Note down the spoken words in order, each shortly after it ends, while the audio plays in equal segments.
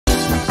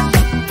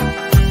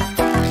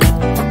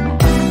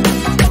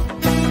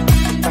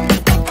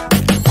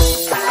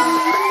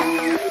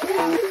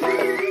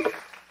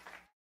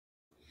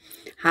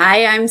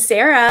Hi, I'm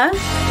Sarah.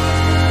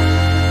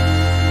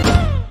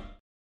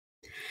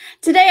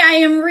 Today I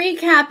am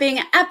recapping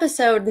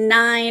episode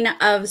 9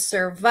 of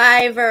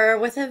Survivor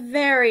with a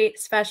very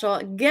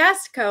special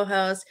guest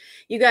co-host.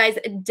 You guys,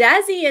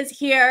 Desi is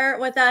here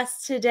with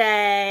us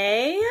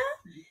today.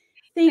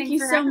 Thank you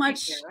so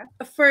much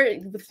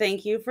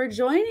thank you for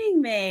joining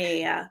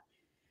me.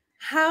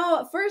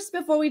 First,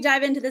 before we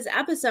dive into this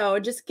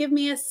episode, just give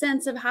me a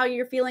sense of how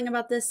you're feeling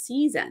about this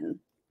season.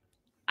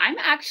 I'm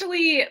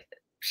actually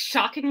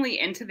shockingly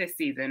into this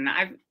season.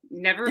 I've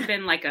never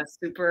been like a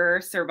super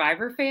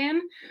Survivor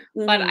fan,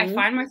 but I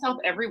find myself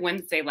every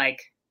Wednesday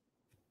like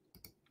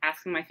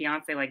asking my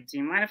fiance, like, do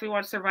you mind if we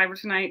watch Survivor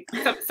tonight?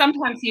 So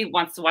sometimes he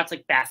wants to watch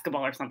like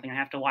basketball or something I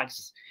have to watch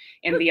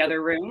in the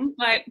other room,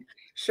 but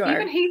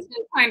even he's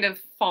been kind of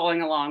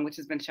following along, which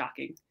has been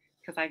shocking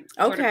because I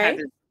sort of had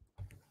to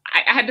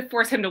I had to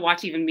force him to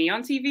watch even me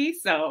on TV.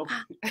 So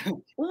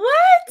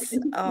what?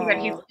 That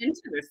he's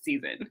into this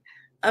season.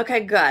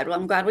 Okay, good. Well,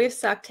 I'm glad we've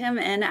sucked him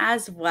in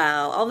as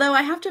well. Although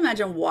I have to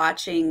imagine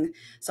watching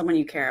someone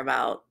you care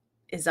about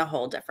is a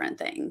whole different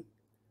thing.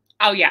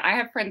 Oh, yeah. I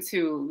have friends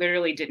who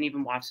literally didn't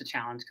even watch the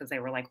challenge because they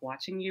were like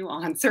watching you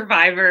on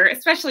Survivor,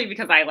 especially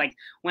because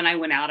when I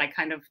went out, I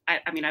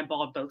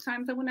bawled both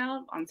times I went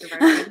out on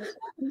Survivor.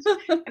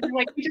 And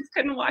like, we just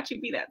couldn't watch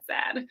you be that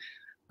sad.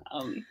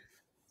 So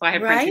I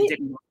have friends who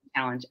didn't watch the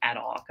challenge at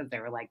all because they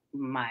were like,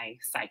 my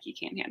psyche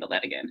can't handle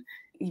that again.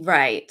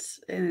 Right.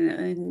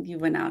 And you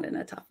went out in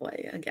a tough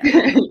way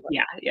again.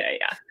 Yeah.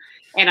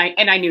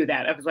 And I knew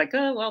that. I was like,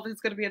 oh, well, this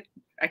is going to be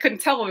I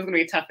couldn't tell it was going to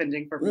be a tough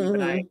ending for me, but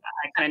I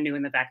kind of knew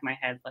in the back of my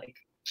head, like,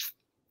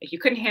 if you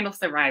couldn't handle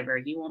Survivor,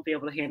 you won't be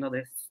able to handle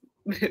this.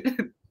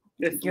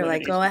 You're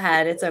like, go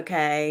ahead. It's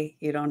okay.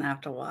 You don't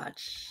have to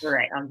watch.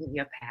 Right. I'll give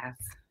you a pass.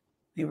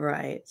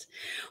 Right.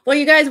 Well,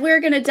 you guys,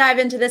 we're going to dive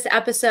into this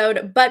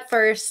episode. But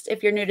first,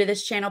 if you're new to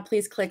this channel,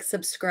 please click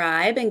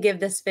subscribe and give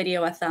this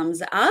video a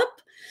thumbs up.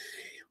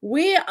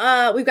 We've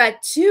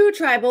got 2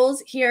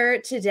 tribals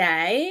here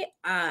today.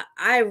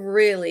 I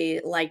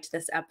really liked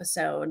this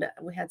episode.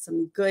 We had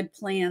some good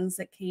plans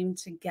that came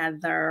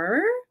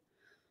together.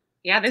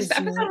 Yeah, this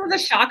episode was a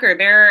shocker.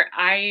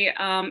 I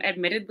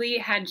admittedly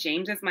had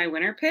James as my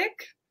winner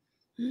pick.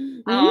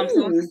 So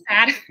it's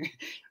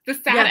the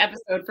sad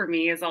episode for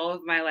me is all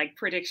of my like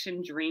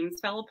prediction dreams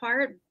fell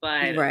apart,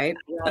 but it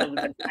was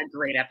a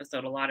great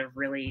episode. A lot of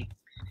really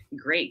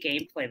great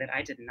gameplay that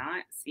I did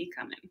not see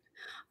coming.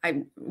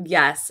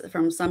 Yes,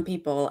 from some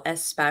people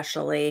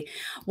especially.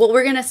 Well,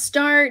 we're going to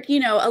start,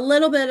 a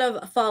little bit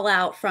of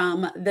fallout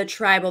from the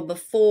tribal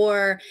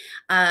before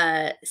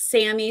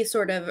Sammy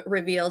sort of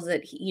reveals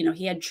that,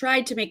 he had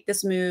tried to make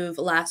this move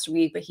last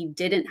week, but he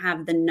didn't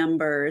have the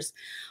numbers.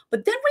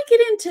 But then we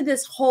get into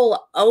this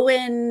whole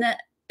Owen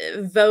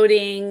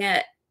voting,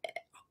 and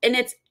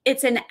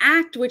it's an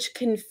act which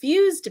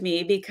confused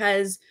me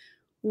because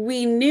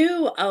we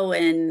knew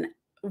Owen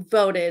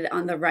voted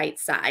on the right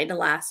side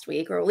last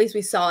week, or at least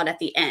we saw it at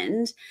the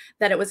end,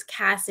 that it was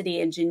Cassidy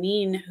and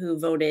Janine who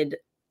voted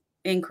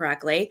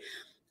incorrectly.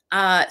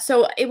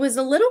 So it was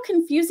a little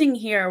confusing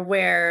here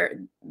where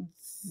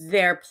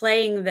they're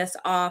playing this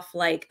off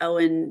like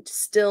Owen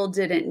still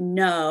didn't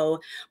know,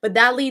 but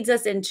that leads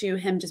us into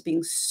him just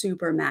being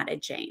super mad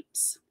at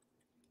James.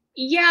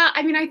 Yeah,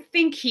 I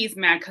think he's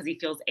mad because he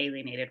feels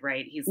alienated,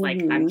 right? He's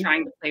like, I'm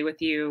trying to play with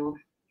you.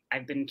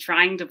 I've been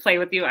trying to play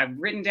with you. I've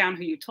written down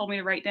who you told me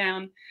to write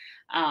down.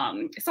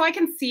 So I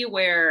can see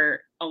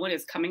where Owen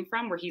is coming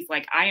from, where he's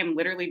like, I am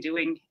literally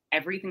doing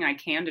everything I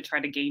can to try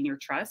to gain your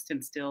trust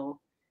and still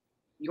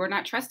you're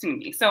not trusting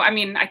me. So,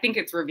 I think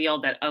it's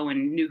revealed that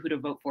Owen knew who to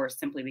vote for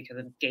simply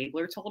because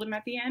Gabler told him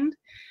at the end.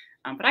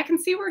 But I can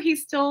see where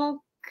he's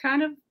still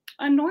kind of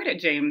annoyed at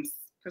James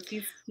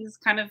because he's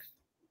kind of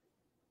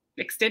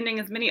extending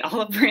as many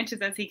olive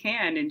branches as he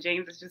can. And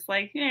James is just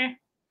like, right.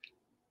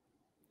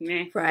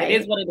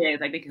 It is what it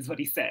is, I think is what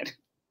he said.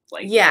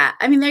 Like, yeah,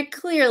 they're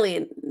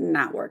clearly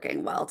not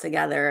working well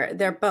together.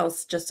 They're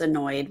both just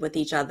annoyed with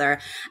each other.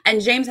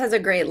 And James has a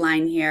great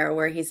line here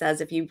where he says,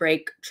 if you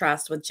break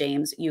trust with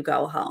James, you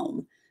go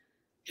home.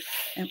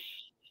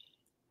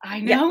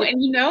 I know. Yeah.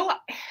 And,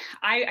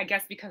 I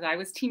guess because I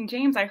was Team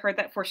James, I heard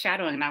that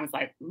foreshadowing and I was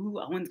like, ooh,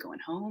 Owen's going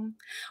home.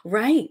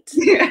 Right.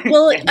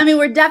 Well,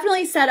 we're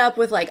definitely set up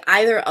with like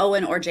either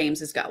Owen or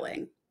James is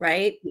going,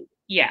 right?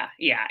 Yeah.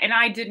 And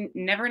I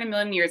never in a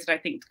million years did I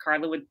think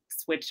Carla would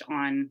switch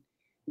on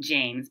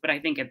James, but I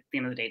think at the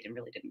end of the day, it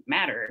really didn't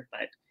matter.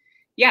 But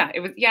yeah, it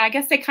was. Yeah, I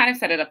guess they kind of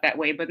set it up that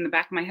way. But in the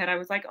back of my head, I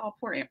was like, oh,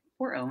 poor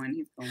Owen.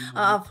 He's going home.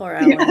 Oh, poor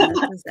Owen.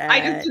 I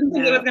just didn't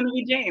think it was going to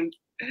be James.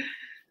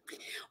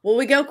 Well,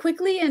 we go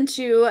quickly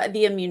into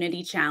the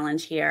immunity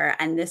challenge here,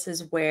 and this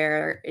is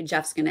where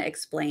Jeff's going to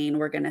explain.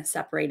 We're going to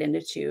separate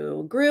into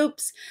 2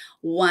 groups.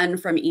 One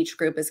from each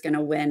group is going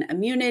to win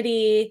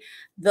immunity.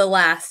 The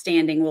last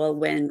standing will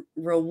win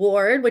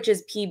reward, which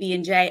is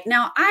PB&J.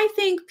 Now, I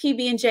think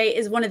PB&J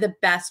is one of the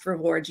best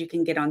rewards you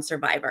can get on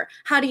Survivor.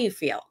 How do you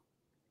feel?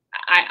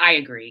 I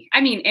agree.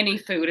 Any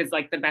food is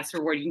like the best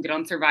reward you can get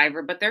on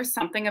Survivor, but there's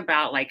something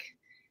about like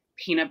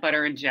peanut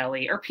butter and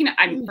jelly, or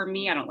for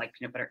me, I don't like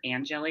peanut butter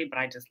and jelly, but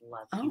I just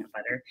love Oh, peanut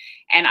butter.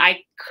 And I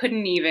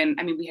couldn't even,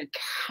 I mean, we had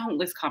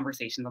countless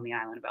conversations on the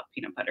island about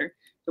peanut butter.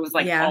 It was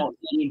like yeah. all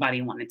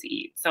anybody wanted to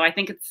eat. So I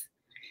think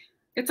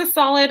it's a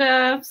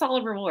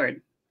solid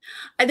reward.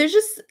 There's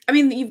just, I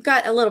mean, you've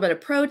got a little bit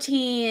of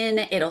protein,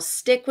 it'll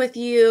stick with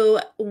you.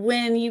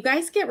 When you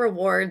guys get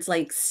rewards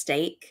like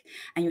steak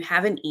and you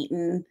haven't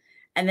eaten,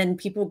 and then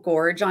people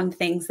gorge on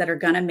things that are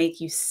gonna make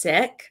you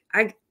sick,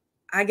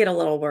 I get a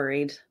little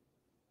worried.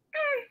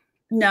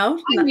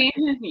 No? I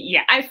mean,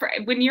 yeah,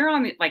 when you're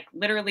on like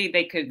literally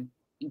they could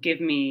give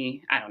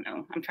me, I don't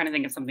know. I'm trying to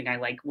think of something I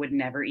like would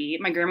never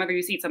eat. My grandmother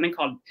used to eat something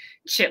called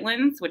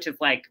chitlins, which is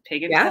like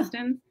pig Yeah,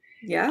 intestines.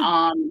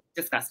 yeah,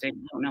 Disgusting.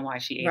 I don't know why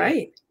she ate it.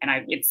 right. And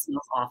it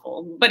smells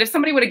awful. But if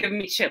somebody would have given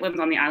me chitlins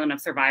on the island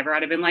of Survivor,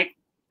 I'd have been like,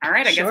 all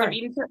right, I guess I'm Sure.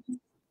 eating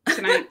chitlins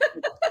tonight.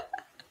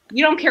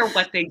 You don't care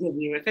what they give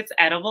you. If it's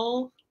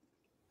edible,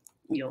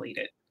 you'll eat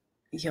it.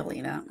 You'll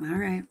eat it. All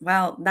right.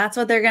 Well, that's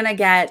what they're gonna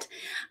get.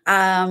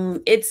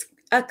 It's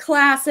a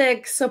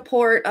classic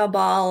support a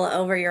ball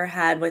over your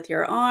head with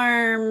your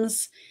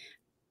arms.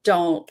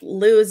 Don't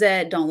lose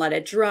it. Don't let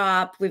it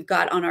drop. We've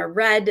got on our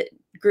red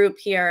group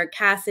here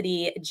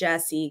Cassidy,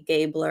 Jesse,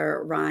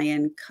 Gabler,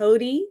 Ryan,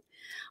 Cody.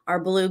 Our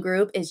blue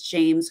group is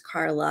James,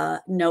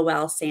 Carla,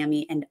 Noelle,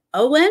 Sammy, and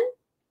Owen.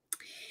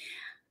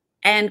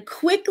 And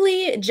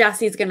quickly,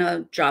 Jesse's going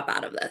to drop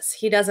out of this.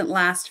 He doesn't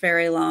last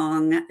very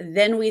long.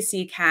 Then we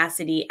see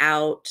Cassidy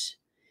out.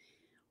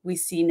 We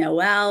see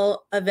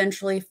Noelle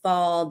eventually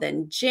fall,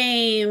 then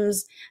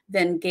James,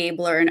 then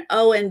Gabler and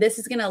Owen. This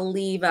is going to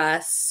leave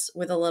us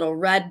with a little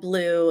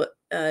red-blue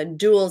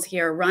duels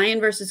here. Ryan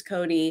versus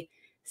Cody,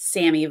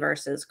 Sammy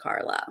versus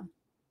Carla.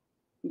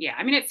 Yeah,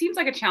 I mean, it seems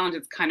like a challenge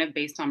that's kind of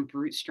based on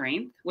brute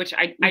strength, which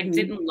I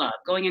didn't love.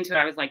 Going into it,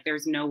 I was like,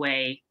 there's no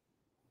way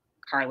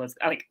Carla's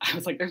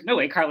there's no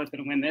way Carla's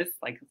gonna win this.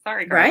 Like,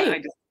 sorry, Carla.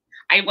 Right.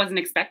 I wasn't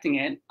expecting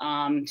it.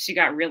 She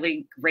got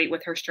really great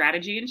with her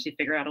strategy and she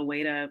figured out a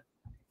way to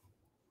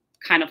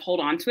kind of hold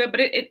on to it. But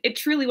it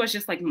truly was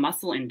just like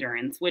muscle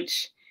endurance,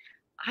 which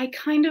I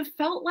kind of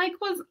felt like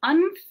was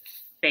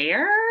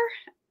unfair.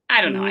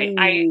 I don't know. I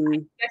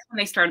guess when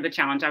they started the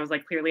challenge, I was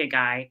like, clearly a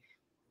guy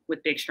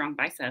with big, strong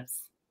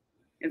biceps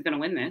is going to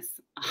win this.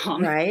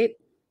 Right.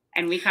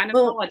 And we kind of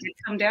saw it did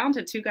come down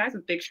to two guys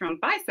with big, strong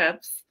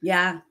biceps.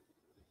 Yeah.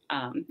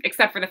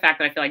 Except for the fact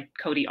that I feel like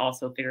Cody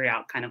also figured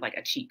out kind of like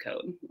a cheat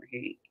code where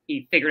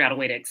he figured out a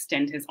way to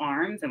extend his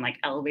arms and like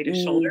elevate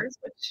his shoulders,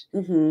 which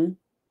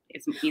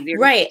is easier.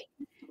 Right.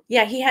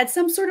 Yeah. He had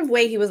some sort of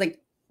way he was like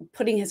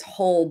putting his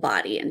whole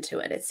body into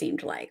it, it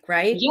seemed like,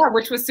 right? Yeah,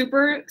 which was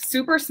super,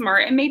 super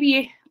smart. And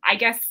maybe, I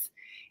guess,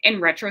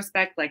 in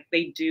retrospect, like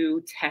they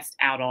do test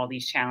out all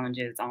these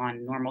challenges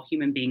on normal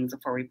human beings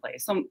before we play.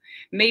 So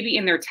maybe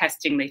in their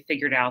testing, they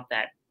figured out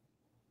that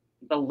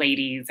the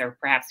ladies or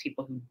perhaps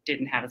people who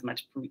didn't have as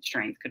much brute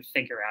strength could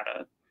figure out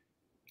a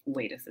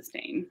way to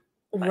sustain.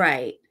 But.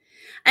 Right.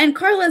 And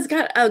Carla's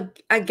got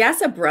I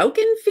guess a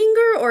broken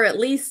finger, or at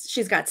least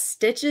she's got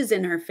stitches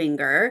in her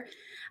finger.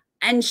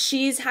 And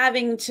she's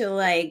having to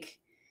like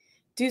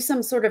do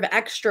some sort of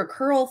extra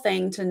curl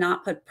thing to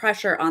not put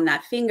pressure on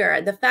that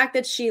finger. The fact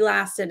that she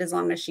lasted as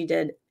long as she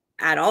did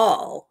at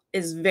all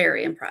is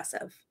very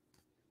impressive.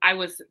 I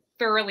was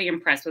thoroughly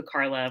impressed with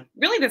Carla,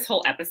 really this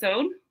whole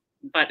episode,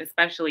 but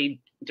especially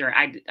during,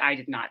 I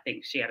did not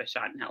think she had a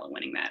shot in hell of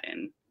winning that.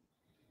 And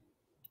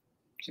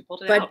she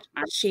pulled it out.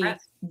 She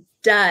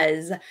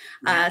does.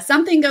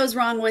 Something goes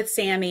wrong with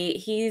Sammy.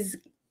 His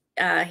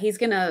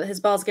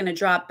ball's gonna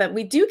drop, but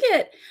we do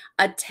get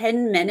a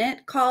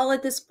 10-minute call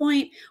at this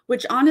point,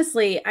 which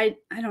honestly, I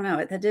don't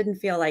know, that didn't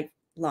feel like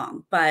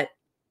long, but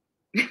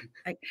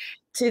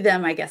to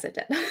them, I guess it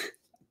did.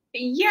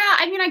 Yeah,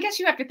 I mean, I guess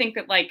you have to think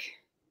that, like,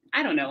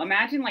 I don't know,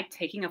 imagine like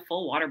taking a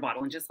full water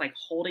bottle and just like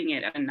holding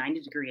it at a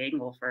 90-degree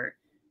angle for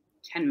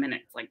 10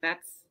 minutes. Like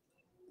that's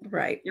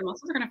right. Your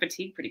muscles are gonna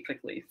fatigue pretty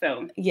quickly.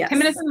 So yes. 10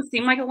 minutes doesn't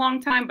seem like a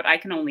long time, but I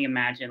can only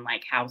imagine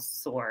like how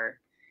sore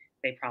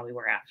they probably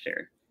were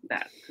after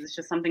that, because it's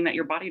just something that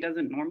your body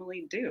doesn't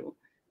normally do.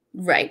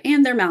 Right.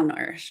 And they're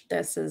malnourished.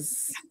 This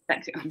is,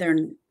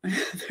 they're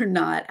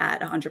not at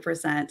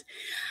 100%.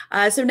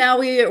 So now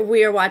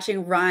we are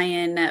watching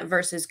Ryan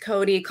versus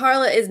Cody.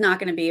 Carla is not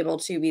going to be able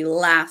to be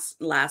last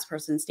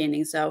person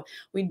standing. So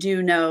we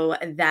do know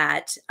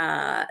that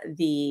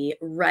the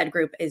red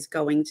group is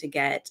going to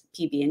get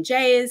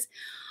PB&Js,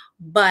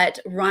 but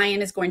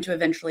Ryan is going to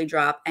eventually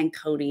drop and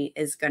Cody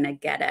is going to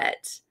get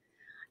it.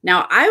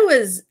 Now, I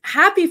was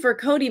happy for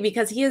Cody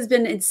because he has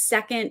been in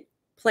second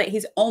place.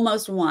 He's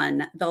almost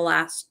won the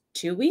last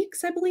 2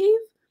 weeks, I believe.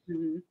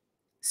 Mm-hmm.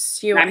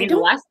 So, I mean, the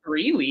last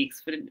 3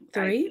 weeks.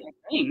 I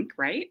think,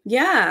 right?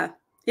 Yeah,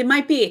 it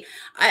might be.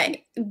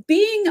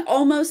 Being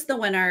almost the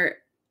winner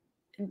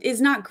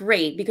is not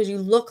great because you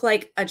look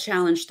like a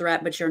challenge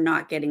threat, but you're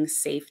not getting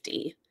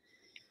safety.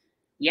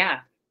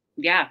 Yeah.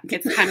 Yeah.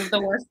 It's kind of the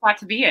worst spot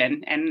to be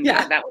in. And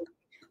yeah, that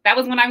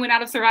was when I went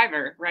out of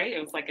Survivor, right? It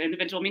was like an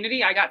individual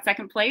immunity. I got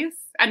second place.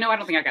 I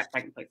don't think I got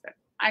second place.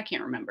 I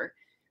can't remember.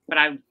 But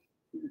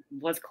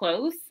was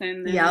close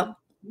and then Yep.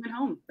 went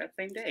home that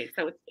same day.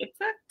 So it's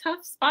a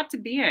tough spot to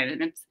be in,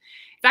 and it's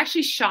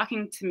actually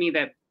shocking to me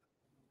that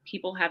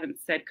people haven't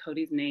said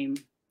Cody's name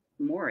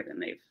more than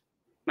they've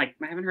like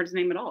I haven't heard his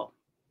name at all.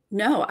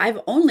 No, I've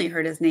only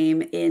heard his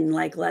name in,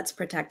 like, Let's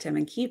Protect Him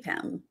and Keep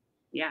Him.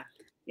 Yeah.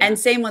 And Yeah.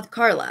 same with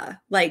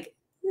Carla. Like,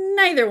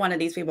 neither one of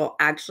these people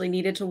actually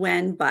needed to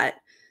win, but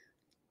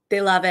they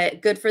love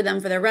it. Good for them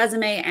for their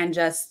resume and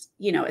just,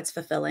 it's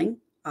fulfilling,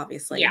 Yeah,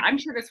 obviously. I'm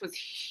sure this was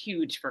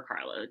huge for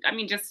Carla. I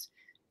mean,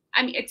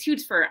 it's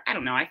huge for I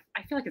don't know. I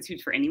feel like it's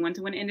huge for anyone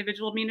to win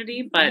individual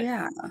immunity, but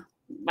Yeah.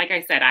 like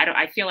I said,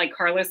 I feel like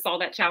Carla saw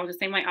that challenge the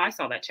same way I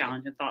saw that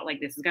challenge and thought like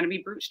this is going to be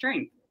brute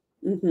strength,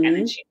 and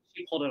then Mhm.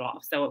 she pulled it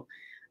off. So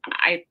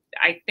I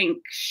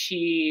think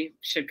she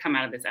should come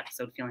out of this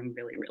episode feeling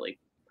really really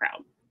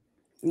proud.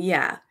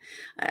 Yeah.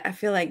 I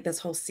feel like this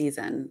whole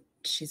season,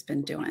 she's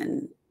been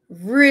doing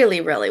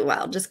really, really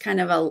well. Just kind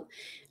of a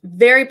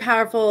very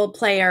powerful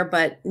player,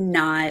 but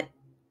not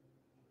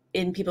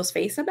in people's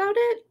face about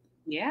it.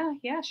 Yeah,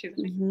 yeah, she's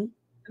Mhm.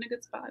 in a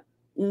good spot.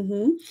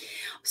 Mhm.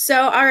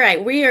 So, all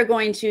right, we are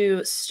going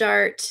to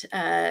start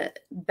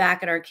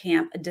back at our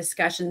camp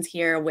discussions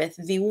here with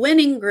the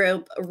winning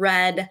group,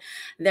 Red.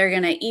 They're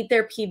going to eat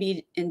their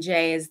PB and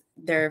J's.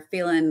 They're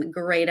feeling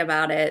great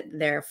about it.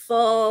 They're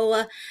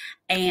full.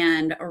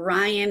 And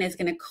Ryan is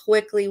going to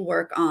quickly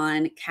work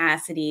on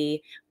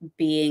Cassidy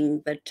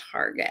being the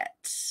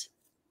target.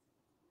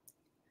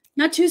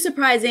 Not too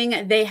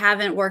surprising. They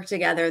haven't worked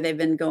together. They've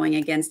been going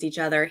against each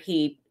other.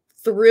 He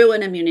threw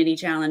an immunity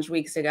challenge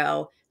weeks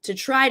ago to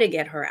try to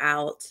get her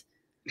out.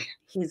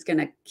 He's going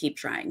to keep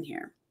trying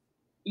here.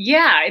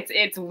 Yeah,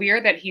 it's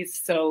weird that he's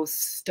so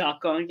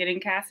stuck on getting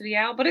Cassidy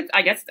out, but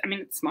I guess I mean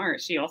it's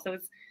smart. She also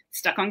is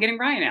stuck on getting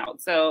Ryan out.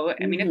 So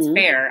I mean it's Mhm.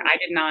 fair. I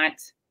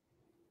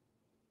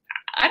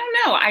don't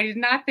know. I did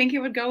not think it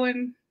would go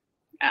in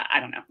I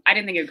don't know. I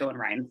didn't think it would go in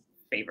Ryan's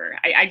favor.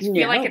 I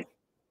feel like No. it's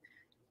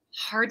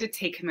hard to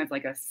take him as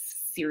like a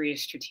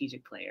serious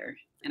strategic player.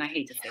 And I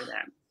hate to say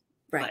that.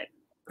 Right.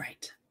 But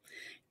Right.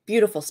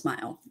 Beautiful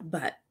smile,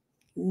 but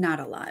not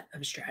a lot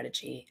of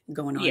strategy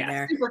going on yeah,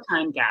 there. super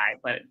kind guy.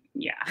 But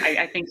yeah,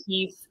 I think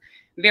he's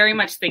very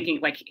much thinking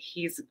like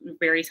he's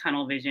very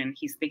tunnel vision.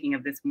 He's thinking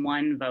of this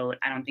one vote.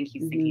 I don't think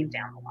he's thinking Mhm.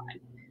 down the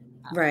line.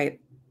 Right.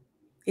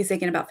 He's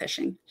thinking about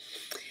fishing.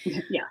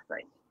 Yeah,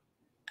 right.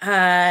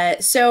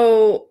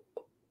 So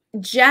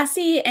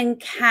Jesse and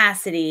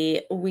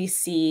Cassidy, we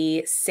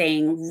see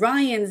saying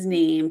Ryan's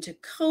name to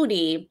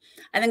Cody.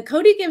 And then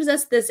Cody gives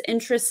us this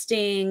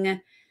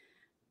interesting,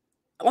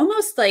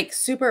 almost like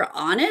super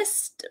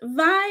honest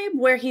vibe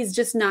where he's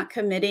just not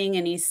committing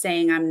and he's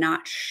saying, I'm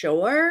not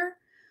sure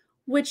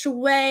which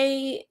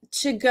way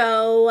to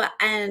go.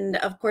 And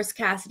of course,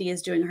 Cassidy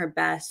is doing her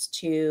best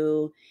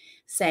to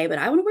say, but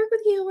I want to work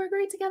with you. We're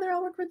great together.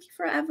 I'll work with you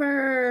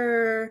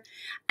forever.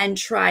 And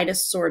try to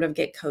sort of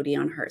get Cody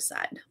on her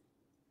side.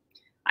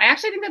 I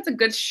actually think that's a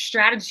good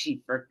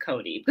strategy for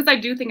Cody because I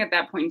do think at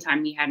that point in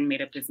time he hadn't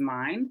made up his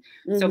mind.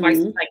 So by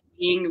Hmm. like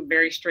being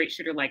very straight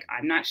shooter, like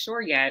I'm not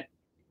sure yet.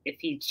 If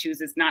he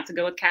chooses not to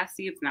go with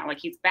Cassie, it's not like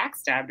he's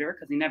backstabbed her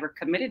because he never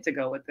committed to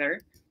go with her.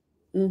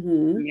 On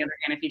Hmm. the other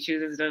hand, if he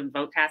chooses to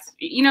vote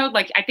Cassie,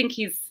 like I think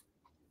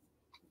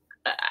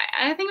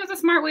I think it was a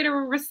smart way to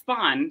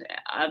respond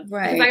because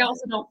I Right.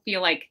 also don't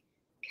feel like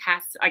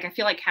I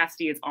feel like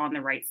Cassidy is on the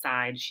right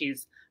side.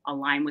 She's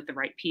aligned with the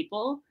right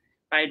people,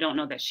 but I don't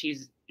know that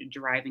she's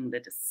driving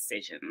the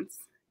decisions.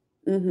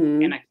 And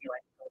Hmm. I feel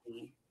like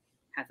Cody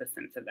has a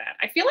sense of that.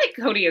 I feel like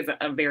Cody is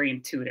a very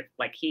intuitive,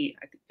 I feel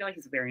like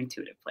he's a very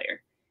intuitive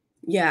player.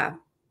 Yeah.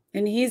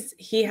 And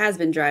he has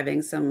been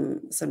driving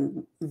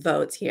some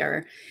votes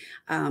here.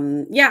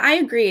 Yeah, I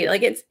agree.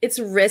 Like it's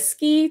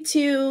risky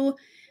to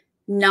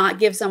not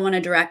give someone a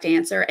direct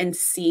answer and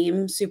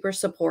seem super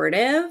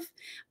supportive,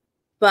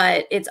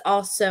 but it's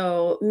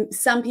also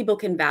some people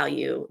can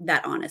value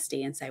that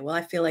honesty and say, well,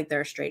 I feel like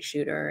they're a straight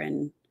shooter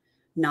and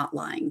not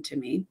lying to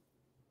me.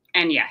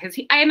 And yeah,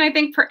 and I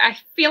think I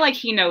feel like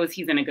he knows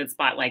he's in a good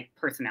spot, like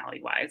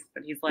personality wise.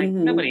 But he's like,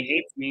 Hmm. nobody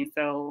hates me,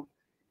 so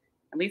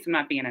at least I'm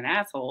not being an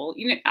asshole.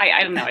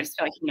 I don't know. I just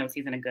feel like he knows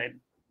he's in a good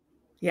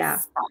Yeah.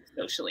 spot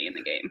socially in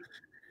the game.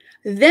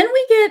 Then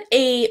we get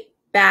a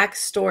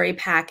backstory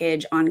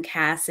package on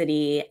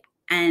Cassidy.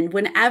 And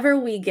whenever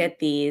we get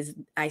these,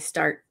 I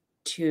start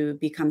to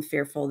become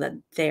fearful that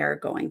they're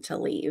going to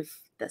leave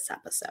this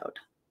episode.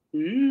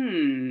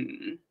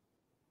 Mm.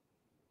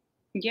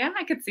 Yeah,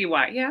 I could see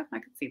why. Yeah, I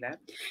could see that.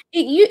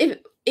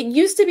 It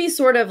used to be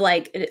sort of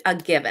like a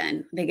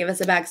given. They give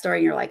us a backstory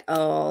and you're like,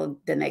 oh,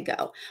 then they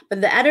go.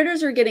 But the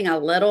editors are getting a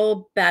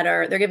little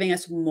better. They're giving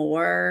us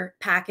more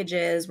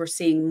packages. We're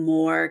seeing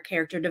more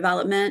character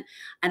development.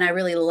 And I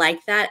really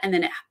like that. And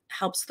then it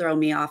helps throw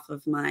me off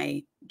of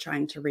my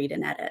trying to read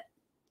and edit.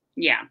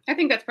 Yeah, I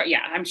think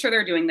yeah. I'm sure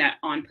they're doing that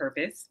on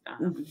purpose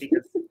Mhm.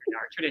 because they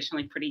are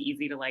traditionally pretty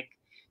easy to like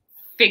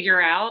figure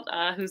out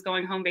who's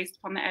going home based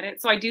upon the edit.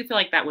 So I do feel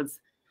like that was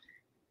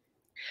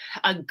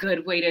a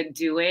good way to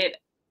do it.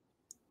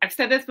 I've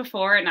said this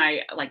before and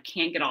I like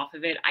can't get off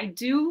of it. I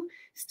do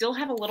still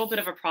have a little bit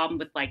of a problem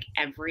with like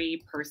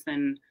every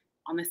person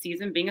on the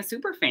season being a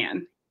super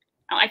fan.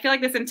 I feel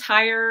like this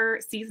entire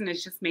season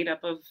is just made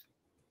up of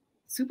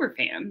super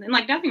fans, and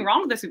like nothing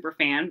wrong with a super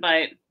fan,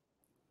 but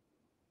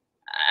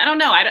I don't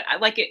know. I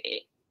like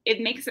it.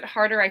 It makes it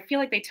harder. I feel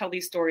like they tell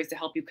these stories to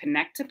help you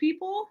connect to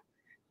people.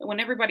 But when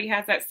everybody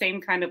has that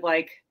same kind of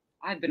like,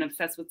 I've been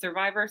obsessed with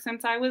Survivor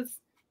since I was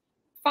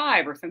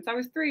 5 or since I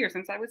was 3 or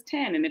since I was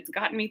 10, and it's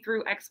gotten me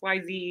through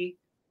XYZ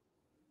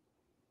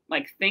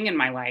like thing in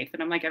my life.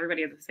 And I'm like,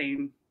 everybody has the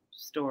same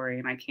story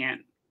and I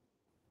can't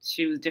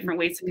choose different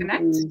ways to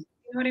connect. You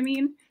know what I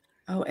mean?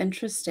 Oh,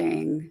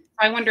 interesting.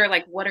 I wonder,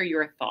 like, what are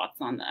your thoughts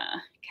on the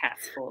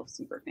cast full of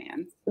super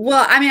fans?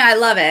 Well, I mean, I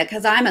love it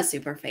because I'm a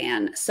super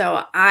fan.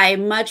 So I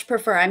much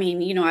prefer, I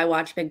mean, you know, I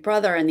watch Big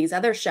Brother and these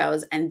other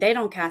shows, and they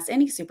don't cast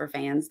any super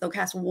fans. They'll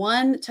cast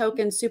one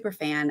token super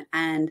fan,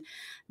 and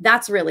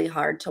that's really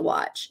hard to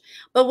watch.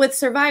 But with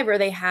Survivor,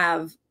 they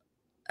have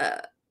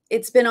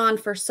it's been on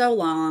for so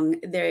long.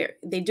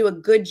 They do a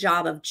good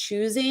job of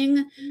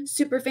choosing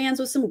super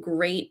fans with some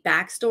great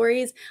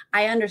backstories.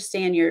 I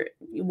understand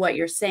what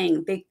you're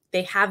saying.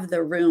 They have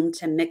the room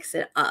to mix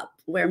it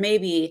up where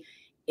maybe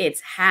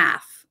it's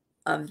half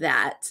of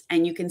that,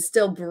 and you can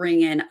still bring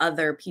in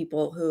other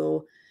people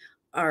who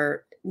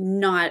are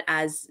not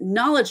as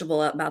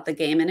knowledgeable about the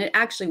game, and it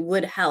actually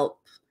would help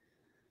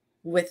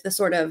with the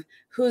sort of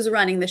who's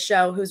running the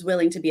show, who's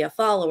willing to be a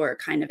follower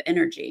kind of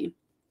energy.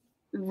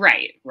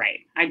 Right.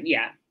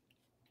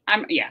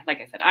 Yeah, like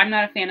I said, I'm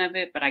not a fan of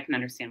it, but I can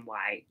understand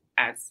why,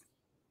 as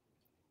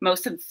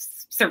most of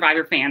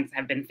Survivor fans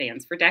have been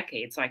fans for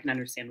decades, so I can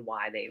understand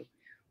why they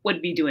would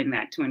be doing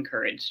that to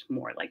encourage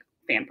more like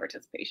fan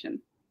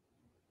participation.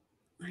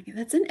 Okay,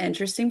 that's an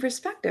interesting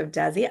perspective,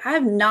 Desi.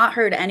 I've not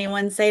heard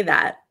anyone say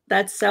that.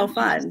 That's so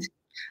fun.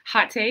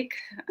 Hot take.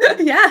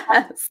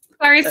 Yes.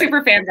 Sorry,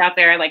 super fans out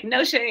there, like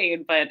no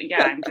shade, but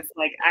yeah, I'm just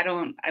like, I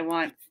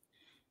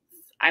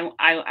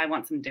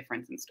want some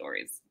difference in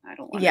stories. I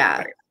don't want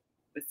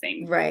the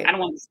same. Right. I don't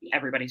want to see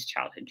everybody's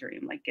childhood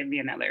dream. Like, give me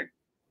another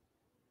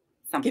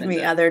something. Give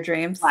me other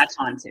dreams. Latch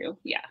onto.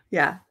 Yeah.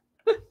 Yeah.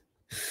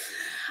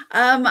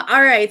 All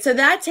right. So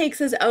that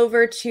takes us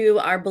over to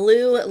our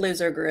blue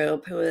loser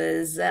group who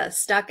is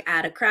stuck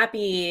at a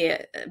crappy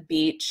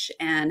beach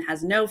and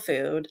has no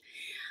food.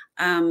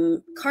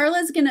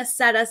 Carla's going to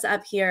set us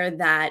up here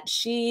that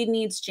she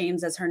needs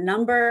James as her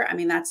number. I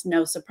mean, that's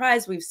no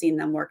surprise. We've seen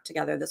them work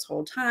together this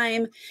whole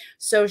time.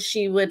 So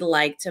she would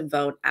like to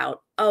vote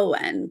out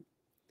Owen.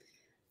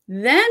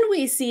 Then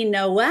we see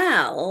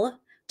Noelle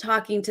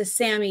talking to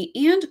Sammy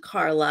and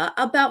Carla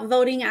about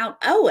voting out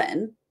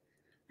Owen.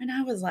 And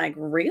I was like,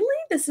 really?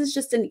 This is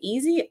just an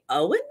easy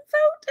Owen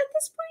vote at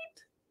this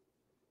point?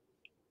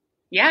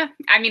 Yeah.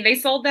 I mean, they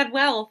sold that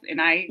well. And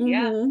they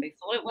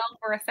sold it well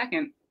for a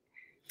second.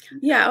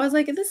 Yeah, I was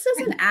like, this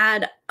doesn't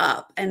add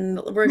up.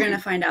 And we're going to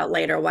find out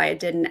later why it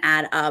didn't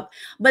add up.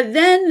 But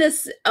then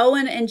this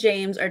Owen and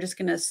James are just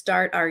going to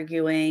start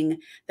arguing.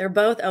 They're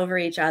both over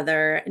each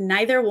other.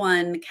 Neither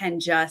one can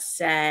just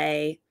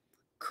say,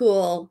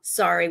 cool,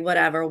 sorry,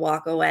 whatever,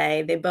 walk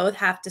away. They both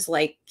have to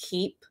like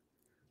keep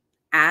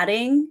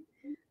adding,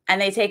 and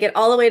they take it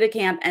all the way to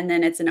camp. And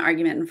then it's an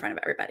argument in front of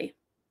everybody.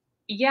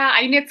 Yeah.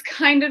 I mean, it's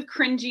kind of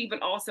cringy,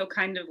 but also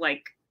kind of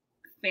like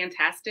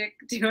fantastic.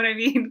 Do you know what I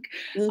mean?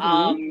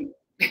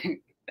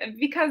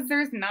 Because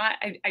there's not,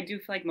 I do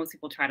feel like most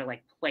people try to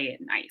like play it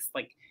nice.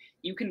 Like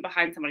you can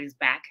behind somebody's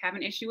back have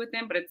an issue with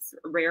them, but it's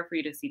rare for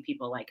you to see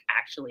people like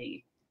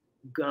actually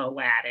go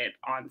at it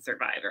on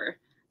Survivor.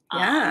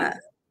 Yeah.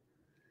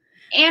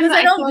 And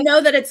I don't know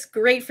that it's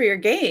great for your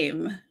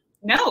game.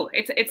 No,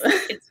 it's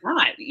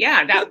not.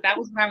 Yeah. That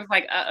was when I was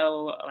like,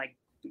 uh-oh, like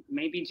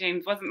maybe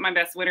James wasn't my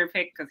best winner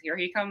pick because here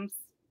he comes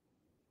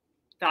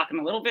talking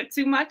a little bit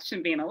too much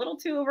and being a little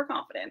too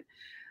overconfident.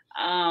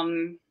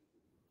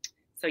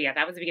 So yeah,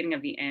 that was the beginning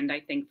of the end,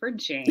 I think, for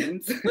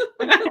James.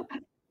 But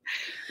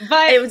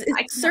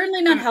it's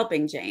certainly not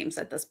helping James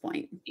at this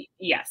point.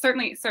 Yeah,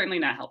 certainly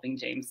not helping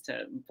James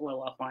to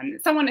blow up on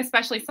someone,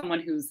 especially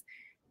someone who's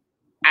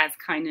as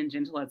kind and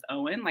gentle as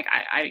Owen. Like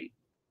I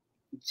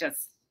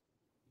just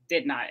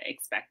did not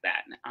expect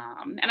that.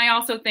 And I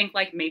also think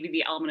like maybe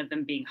the element of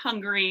them being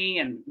hungry,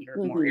 and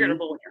you're more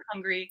irritable when you're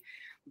hungry.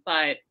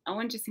 But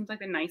Owen just seems like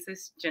the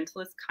nicest,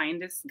 gentlest,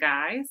 kindest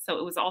guy. So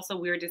it was also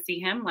weird to see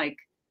him like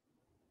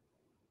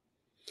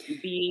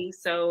be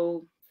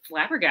so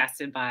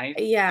flabbergasted by.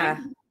 Yeah.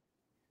 him.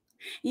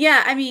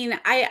 Yeah. I mean,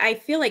 I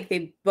feel like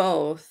they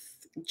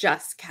both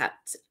just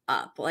kept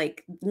up.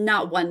 Like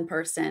not one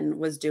person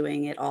was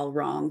doing it all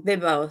wrong. They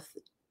both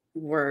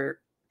were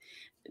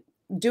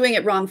doing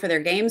it wrong for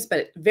their games,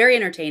 but very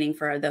entertaining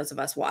for those of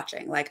us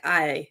watching. Like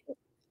I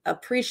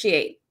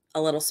appreciate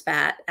a little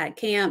spat at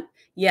camp.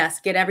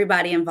 Yes, get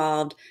everybody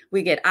involved.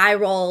 We get eye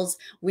rolls,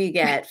 we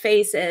get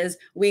faces,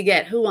 we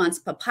get who wants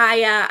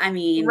papaya. I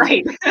mean,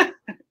 right.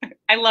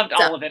 I loved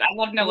all of it. I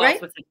loved Noelle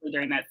specifically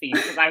during that scene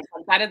because I was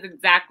like, that is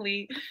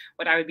exactly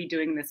what I would be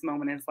doing in this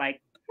moment. Is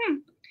like,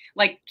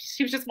 Like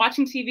she was just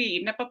watching TV,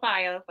 eating a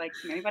papaya. Like,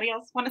 anybody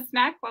else want a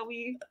snack while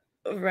we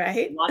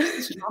Right. watch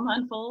this drama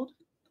unfold?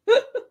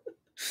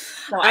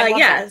 So I love that.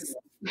 Yes.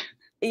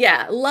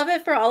 Yeah, love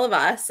it for all of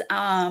us.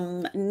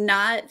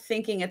 Not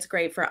thinking it's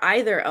great for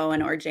either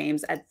Owen or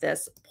James at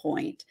this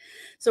point.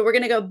 So we're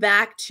going to go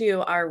back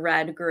to our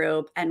red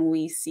group and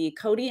we see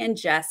Cody and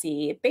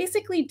Jesse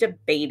basically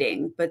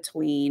debating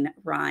between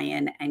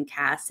Ryan and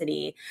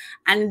Cassidy.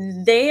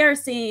 And they are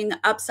seeing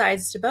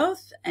upsides to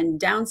both and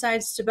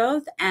downsides to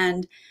both.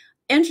 And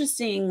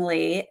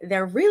interestingly,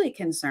 they're really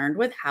concerned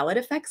with how it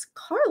affects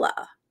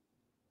Carla.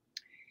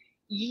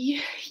 Yeah,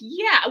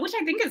 which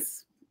I think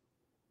is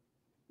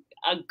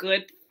a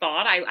good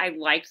thought. I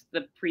liked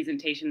the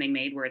presentation they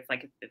made where it's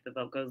like, if the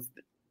vote goes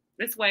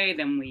this way,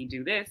 then we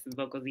do this, and the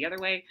vote goes the other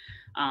way.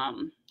 I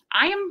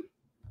am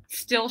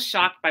still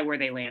shocked by where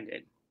they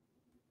landed.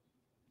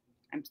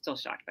 I'm still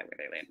shocked by where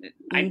they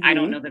landed. I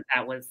don't know that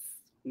that was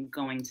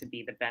going to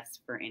be the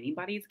best for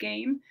anybody's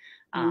game.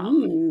 I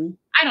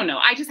don't know.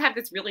 I just have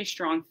this really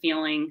strong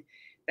feeling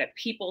that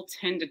people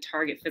tend to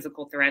target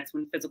physical threats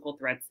when physical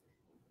threats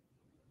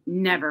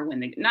never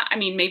win the not I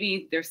mean,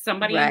 maybe there's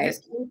somebody in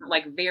history, but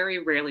like very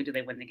rarely do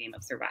they win the game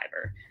of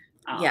Survivor.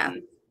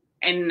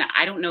 And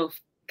I don't know if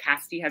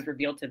Cassidy has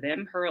revealed to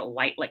them her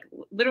light, like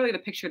literally the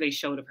picture they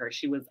showed of her,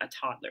 she was a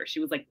toddler.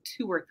 She was like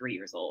 2 or 3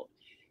 years old.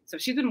 So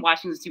she's been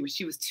watching this when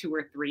she was 2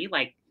 or 3.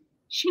 Like,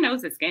 she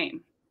knows this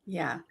game.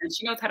 Yeah. And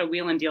she knows how to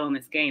wheel and deal in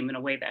this game in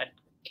a way that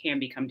can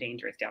become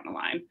dangerous down the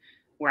line,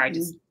 where I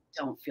just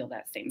don't feel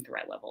that same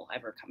threat level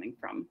ever coming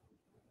from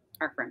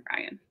our friend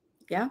Ryan.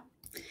 Yeah.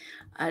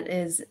 That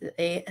is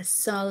a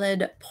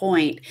solid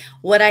point.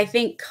 What I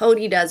think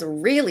Cody does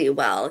really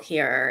well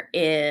here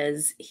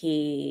is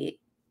he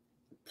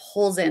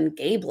pulls in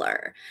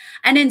Gabler,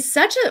 and in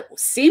such a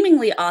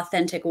seemingly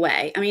authentic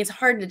way. I mean, it's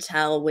hard to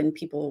tell when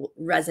people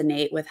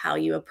resonate with how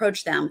you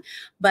approach them,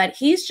 but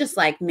he's just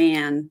like,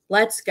 man,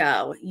 let's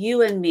go.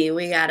 You and me,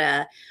 we got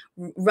to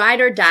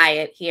ride or die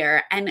it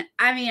here. And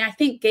I mean, I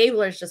think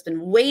Gabler's just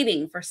been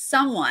waiting for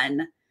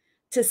someone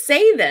to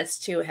say this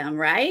to him,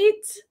 right?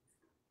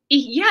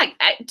 Yeah,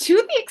 to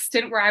the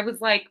extent where I was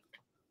like,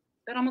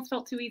 that almost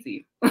felt too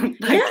easy.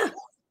 Like,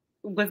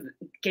 was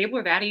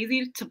Gabler that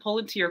easy to pull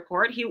into your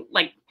court? He,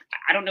 like,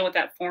 I don't know what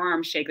that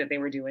forearm shake that they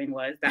were doing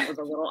was. That was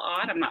a little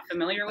odd. I'm not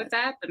familiar with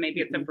that, but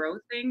maybe it's a bro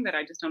thing that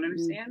I just don't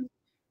understand.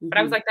 But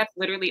I was like, that's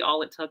literally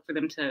all it took for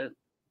them to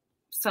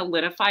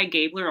solidify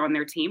Gabler on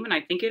their team, and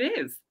I think it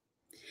is.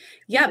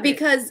 Yeah,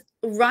 because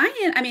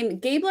Ryan, I mean,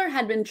 Gabler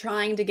had been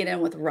trying to get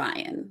in with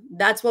Ryan.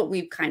 That's what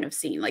we've kind of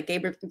seen. Like,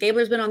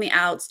 Gabler's been on the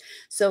outs,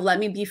 so let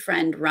me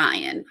befriend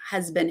Ryan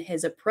has been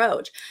his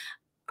approach.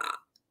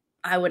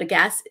 I would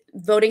guess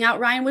voting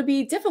out Ryan would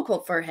be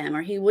difficult for him,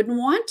 or he wouldn't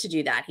want to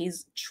do that.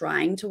 He's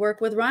trying to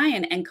work with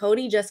Ryan, and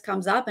Cody just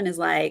comes up and is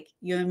like,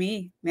 you and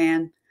me,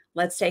 man,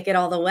 let's take it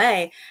all the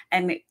way.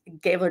 And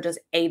Gabler just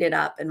ate it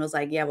up and was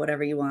like, yeah,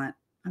 whatever you want.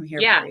 I'm here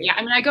for you. Yeah.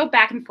 I mean, I go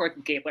back and forth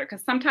with Gabler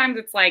because sometimes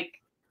it's like,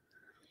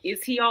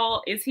 is he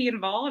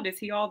involved? Is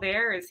he all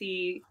there? Is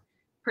he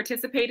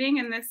participating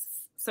in this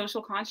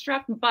social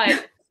construct?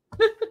 But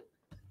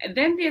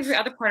then there's the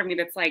other part of me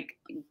that's like,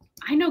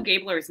 I know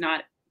Gabler is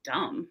not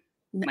dumb.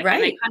 Like, and I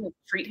kind of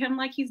treat him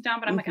like he's dumb,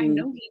 but I'm like, I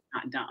know he's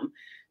not dumb.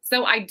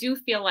 So I do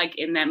feel like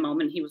in that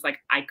moment, he was like,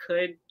 I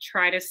could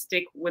try to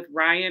stick with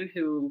Ryan,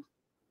 who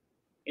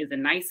is a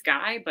nice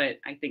guy, but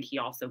I think he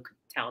also could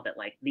tell that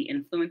like the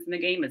influence in the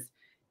game is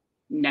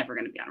never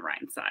going to be on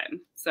Ryan's side.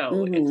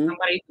 So it's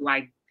somebody who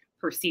I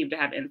perceive to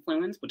have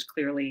influence, which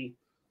clearly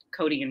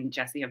Cody and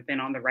Jesse have been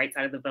on the right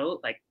side of the vote.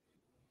 Like,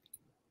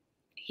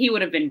 he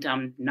would have been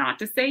dumb not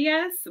to say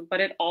yes, but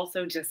it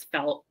also just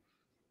felt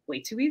way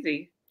too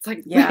easy. It's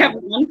like, we have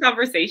one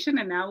conversation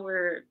and now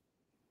we're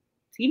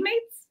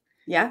teammates.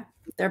 Yeah,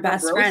 they're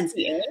best friends.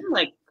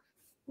 Like,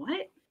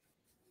 what?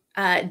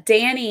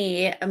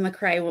 Danny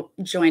McCrae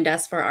joined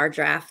us for our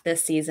draft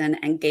this season,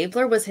 and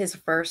Gabler was his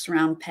first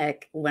round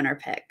winner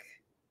pick.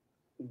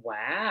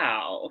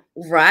 Wow.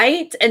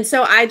 Right? And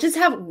so I just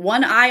have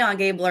one eye on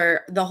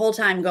Gabler the whole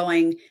time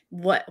going,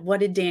 what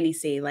did Danny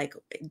see? Like,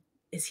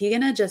 is he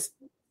going to just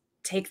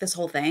take this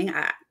whole thing?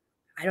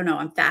 I don't know.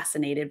 I'm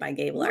fascinated by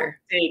Gabler.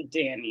 What did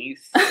Danny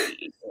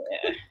see?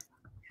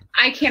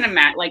 I can't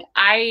imagine. Like,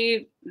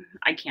 I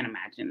can't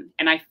imagine.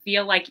 And I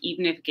feel like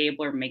even if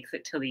Gabler makes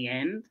it to the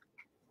end,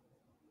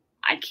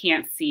 I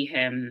can't see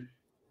him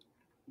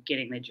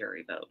getting the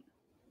jury vote.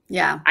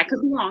 Yeah. I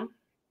could be wrong.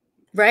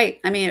 Right.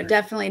 I mean, it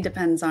definitely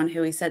depends on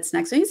who he sits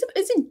next to. He's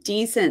a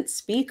decent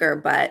speaker,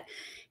 but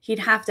he'd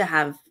have to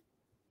have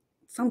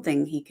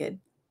something he could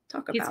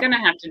talk about. He's going to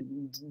have to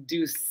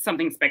do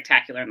something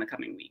spectacular in the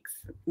coming weeks.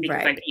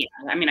 Because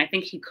I mean, I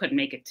think he could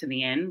make it to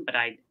the end, but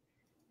I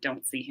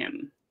don't see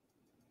him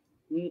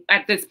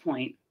at this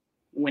point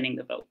winning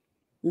the vote.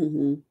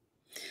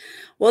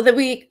 Well, that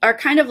we are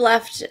kind of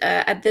left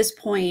at this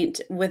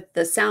point with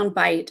the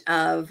soundbite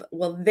of,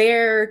 well,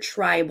 their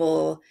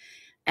tribal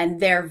and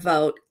their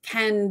vote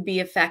can be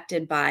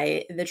affected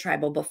by the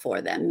tribal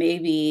before them.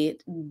 Maybe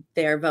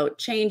their vote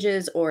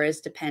changes or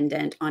is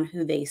dependent on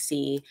who they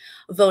see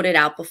voted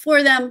out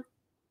before them.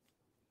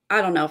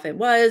 I don't know if it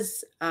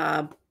was,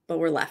 but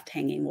we're left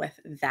hanging with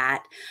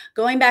that.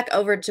 Going back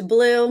over to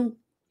Blue,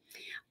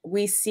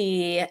 we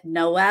see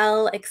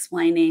Noelle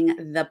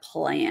explaining the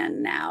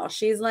plan now.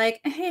 She's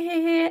like,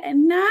 hey,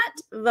 I'm not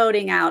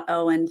voting out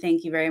Owen.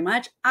 Thank you very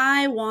much.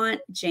 I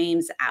want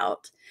James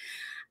out.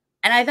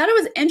 And I thought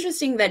it was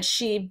interesting that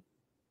she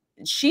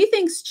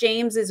thinks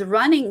James is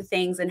running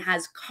things and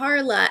has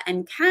Carla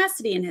and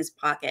Cassidy in his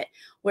pocket,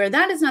 where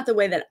that is not the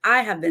way that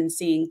I have been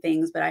seeing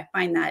things, but I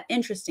find that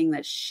interesting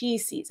that she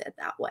sees it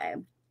that way.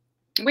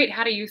 Wait,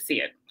 how do you see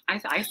it?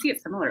 I see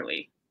it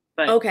similarly.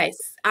 But okay,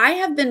 I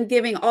have been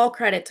giving all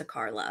credit to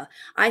Carla.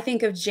 I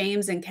think of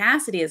James and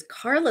Cassidy as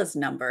Carla's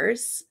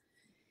numbers.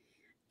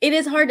 It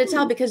is hard to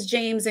tell because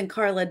James and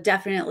Carla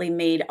definitely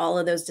made all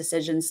of those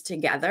decisions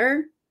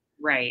together.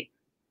 Right.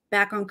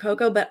 Back on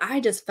Coco, but I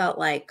just felt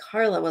like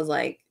Carla was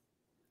like,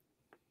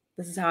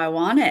 this is how I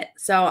want it.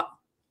 So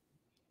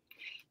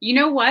you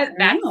know what?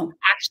 That's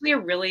actually a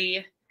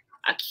really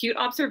cute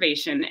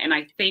observation. And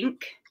I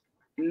think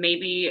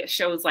maybe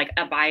shows like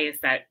a bias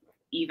that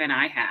even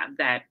I have,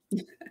 that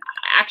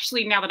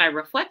actually, now that I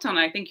reflect on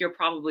it, I think you're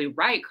probably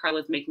right.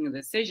 Carla's making the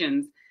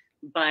decisions,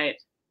 but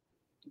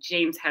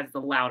James has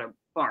the louder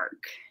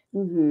bark.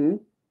 Mm-hmm.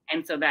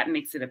 And so that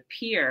makes it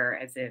appear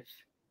as if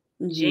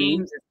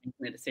James is making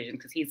the decision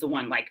because he's the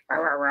one like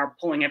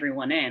pulling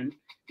everyone in.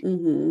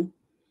 Mm-hmm.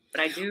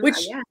 But I do,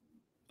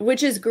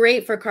 which is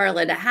great for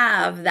Carla to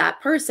have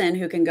that person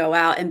who can go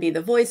out and be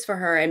the voice for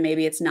her, and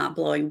maybe it's not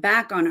blowing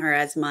back on her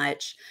as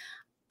much.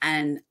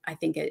 And I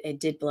think it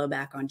did blow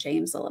back on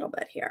James a little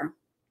bit here.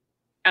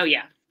 Oh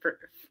yeah,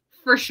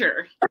 for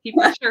sure. He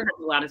for sure had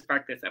the loudest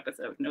bark this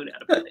episode, no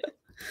doubt about it.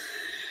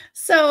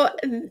 So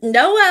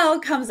Noelle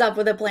comes up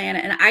with a plan,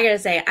 and I gotta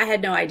say, I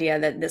had no idea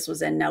that this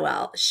was in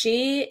Noelle.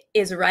 She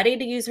is ready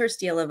to use her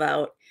steal a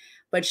vote,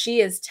 but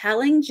she is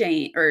telling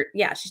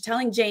she's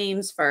telling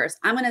James first,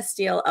 I'm gonna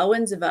steal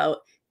Owen's vote,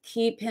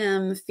 keep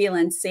him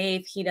feeling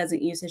safe. He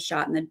doesn't use his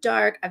shot in the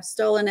dark. I've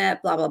stolen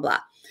it, blah, blah, blah.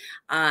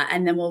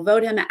 And then we'll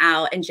vote him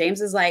out. And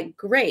James is like,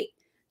 great.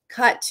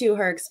 Cut to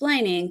her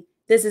explaining,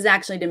 this is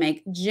actually to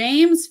make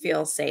James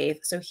feel safe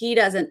so he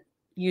doesn't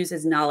use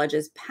his knowledge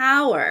as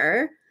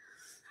power.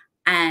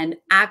 And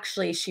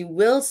actually, she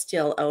will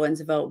steal Owen's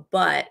vote,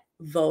 but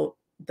vote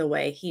the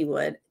way he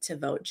would to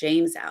vote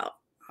James out.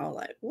 I was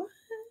like, what?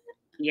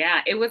 Yeah,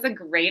 it was a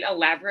great,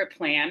 elaborate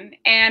plan.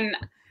 And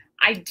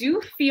I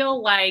do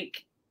feel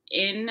like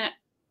in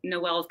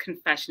Noelle's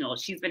confessional,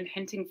 she's been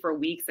hinting for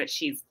weeks that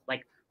she's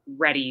like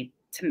ready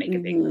to make a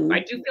big move. I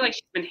do feel like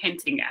she's been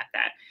hinting at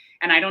that.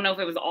 And I don't know if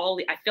it was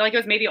I feel like it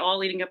was maybe all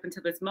leading up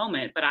into this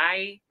moment, but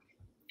I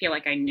feel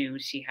like I knew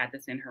she had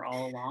this in her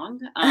all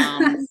along.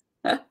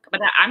 But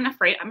I'm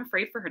afraid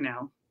for her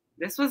now.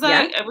 This was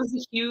it was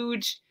a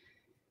huge,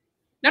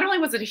 not only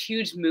was it a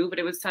huge move, but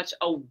it was such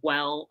a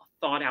well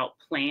thought out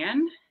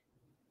plan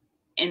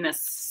in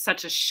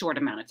such a short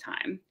amount of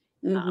time.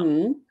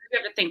 You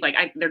have to think like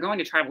they're going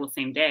to tribal the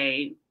same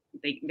day.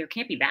 There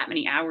can't be that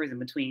many hours in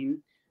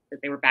between that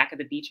they were back at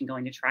the beach and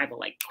going to tribal.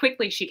 Like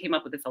quickly, she came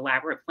up with this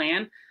elaborate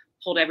plan,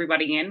 pulled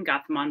everybody in,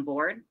 got them on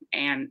board,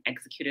 and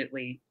executed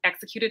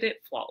it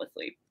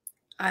flawlessly.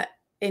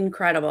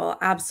 Incredible.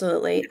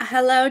 Absolutely.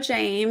 Hello,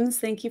 James.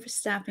 Thank you for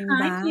stopping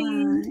by.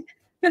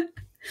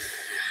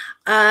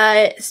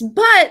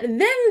 But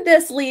then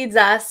this leads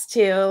us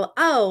to,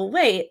 oh,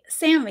 wait,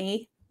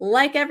 Sammy,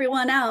 like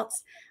everyone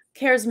else,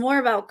 cares more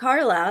about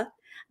Carla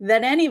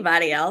than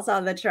anybody else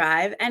on the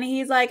tribe. And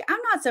he's like,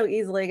 I'm not so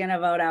easily going to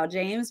vote out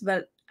James,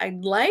 but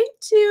I'd like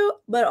to,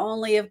 but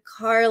only if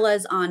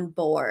Carla's on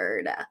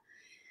board.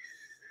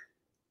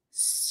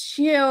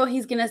 So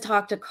he's going to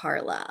talk to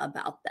Carla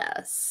about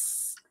this.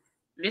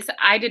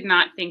 I did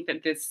not think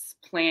that this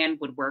plan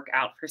would work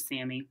out for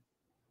Sammy.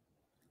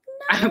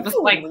 No. I was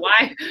like,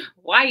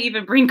 why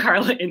even bring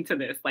Carla into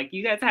this? Like,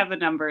 you guys have the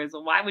numbers.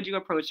 Why would you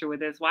approach her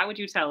with this? Why would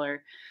you tell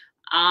her?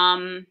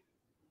 But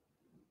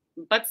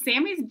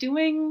Sammy's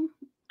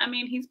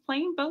he's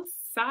playing both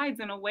sides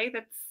in a way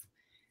that's,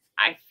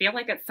 I feel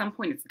like at some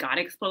point it's got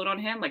to explode on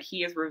him. Like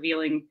he is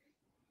revealing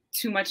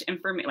too much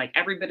information, like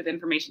every bit of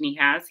information he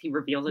has, he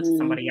reveals it to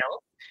somebody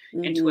else.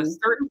 And to a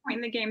certain point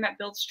in the game that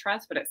builds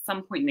trust, but at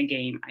some point in the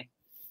game, I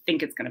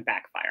think it's going to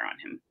backfire on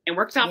him. It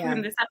works out for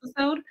him this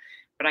episode,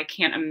 but I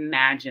can't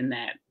imagine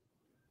that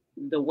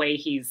the way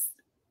he's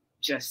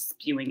just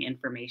spewing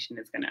information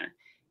is going to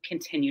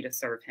continue to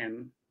serve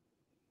him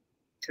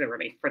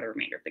for the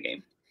remainder of the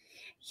game.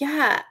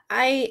 Yeah,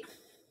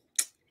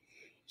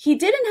 he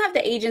didn't have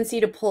the agency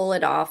to pull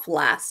it off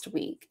last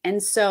week.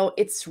 And so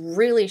it's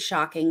really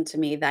shocking to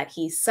me that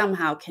he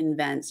somehow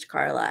convinced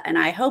Carla. And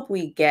I hope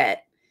we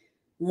get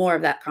more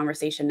of that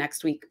conversation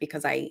next week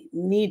because I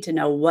need to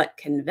know what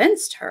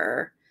convinced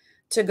her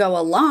to go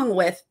along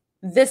with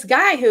this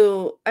guy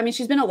who,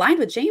 she's been aligned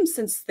with James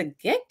since the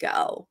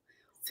get-go.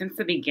 Since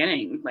the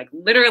beginning, like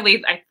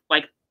literally,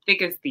 like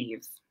thick as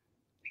thieves.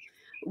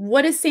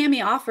 What is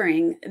Sammy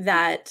offering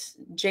that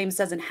James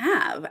doesn't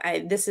have?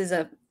 This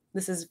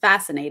is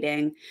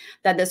fascinating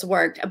that this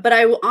worked. But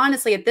I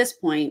honestly, at this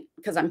point,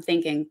 because I'm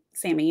thinking,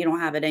 Sammy, you don't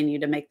have it in you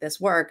to make this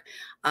work.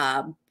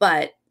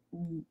 But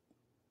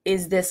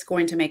is this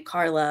going to make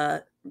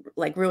Carla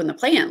like ruin the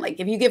plan? Like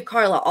if you give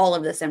Carla all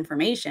of this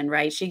information,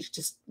 right? She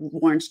just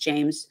warns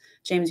James.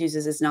 James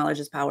uses his knowledge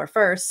as power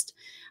first.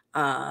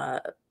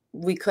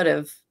 We could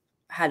have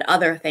had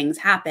other things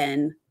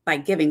happen by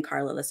giving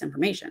Carla this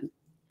information.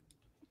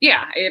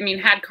 Yeah, I mean,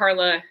 had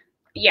Carla,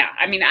 yeah,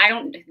 I mean, I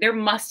don't, there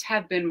must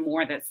have been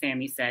more that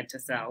Sammy said to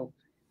So.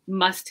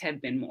 Must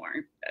have been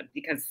more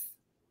because.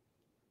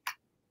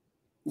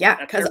 Yeah,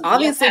 because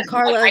obviously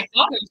Carla. Like, I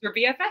thought it was her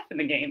BFF in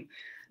the game.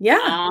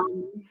 Yeah.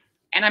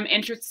 And I'm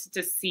interested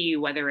to see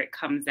whether it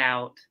comes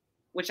out,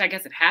 which I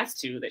guess it has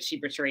to, that she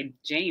betrayed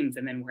James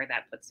and then where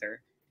that puts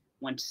her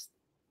once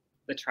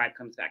the tribe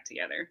comes back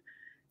together.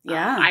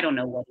 Yeah. I don't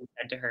know what he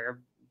said to her,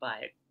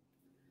 but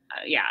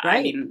yeah, right.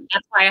 I mean,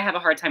 that's why I have a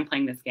hard time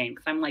playing this game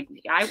because I'm like,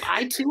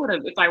 I too would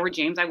have, if I were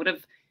James, I would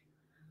have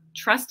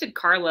trusted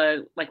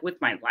Carla like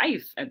with my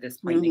life at this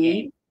point in the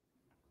game.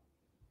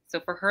 So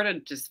for her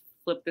to just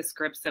flip the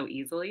script so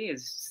easily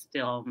is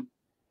still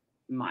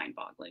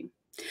mind-boggling.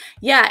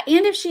 Yeah,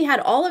 and if she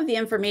had all of the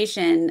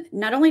information,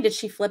 not only did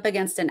she flip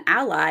against an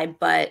ally,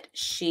 but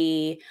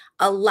she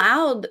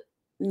allowed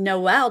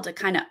Noelle to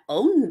kind of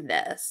own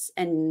this.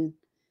 And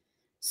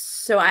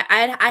so I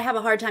have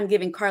a hard time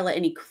giving Carla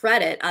any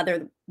credit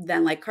other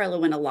than like Carla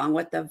went along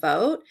with the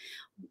vote,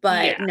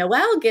 but yeah.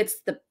 Noelle gets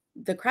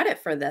the credit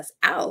for this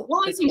out.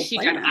 Well, I think she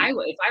did. If I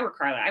were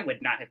Carla, I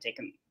would not have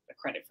taken the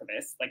credit for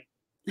this. Like,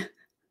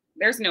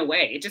 there's no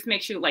way. It just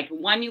makes you like,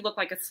 one, you look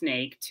like a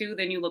snake. Two,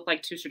 then you look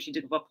like too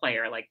strategic of a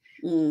player. Like,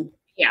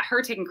 yeah,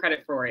 her taking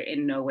credit for it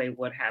in no way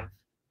would have,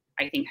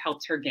 I think,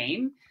 helped her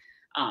game.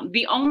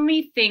 The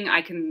only thing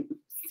I can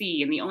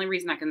see, and the only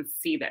reason I can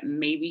see that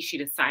maybe she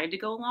decided to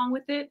go along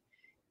with it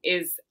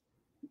is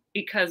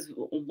because,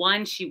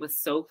 one, she was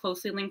so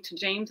closely linked to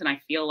James. And I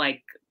feel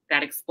like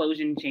that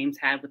explosion James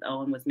had with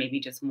Owen was maybe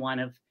just one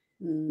of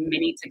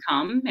many to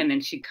come. And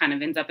then she kind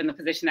of ends up in the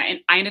position that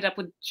I ended up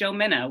with Joe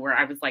Minna, where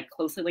I was like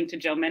closely linked to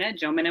Joe Minna.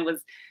 Joe Minna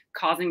was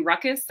causing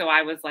ruckus. So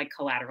I was like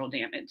collateral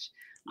damage.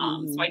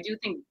 So I do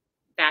think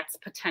that's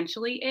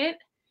potentially it.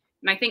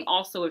 And I think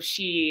also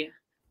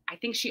I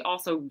think she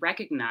also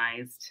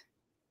recognized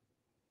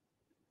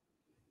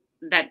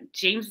that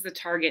James is a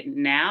target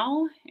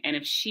now. And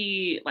if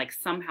she like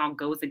somehow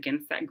goes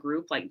against that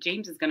group, like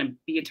James is going to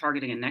be a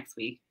target again next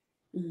week.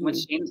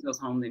 Once James goes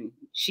home, then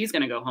she's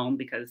going to go home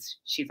because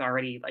she's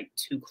already like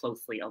too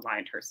closely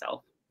aligned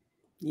herself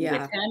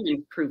with him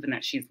and proven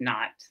that she's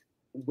not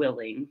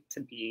willing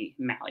to be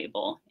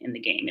malleable in the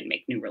game and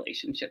make new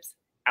relationships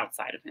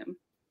outside of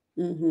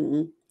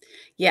him.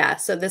 Yeah.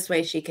 So this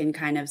way she can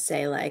kind of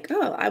say like,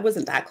 oh, I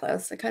wasn't that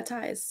close. I cut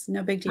ties.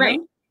 No big deal.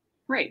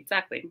 Right.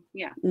 Exactly.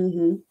 Yeah.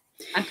 I'm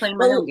playing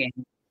my own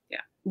game.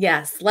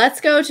 Yes,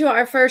 let's go to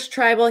our first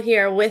tribal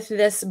here with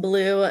this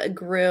blue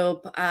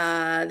group.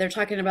 They're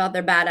talking about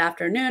their bad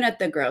afternoon at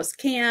the Gross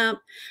camp.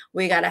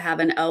 We got to have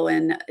an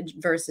Owen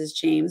versus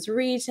James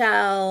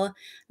retell.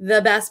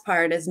 The best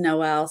part is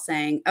Noelle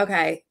saying,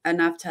 okay,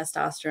 enough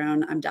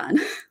testosterone. I'm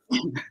done.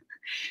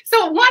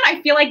 So one,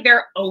 I feel like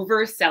they're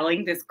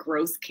overselling this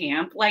Gross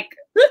camp. Like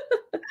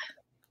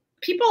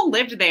people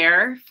lived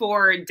there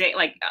for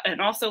like, and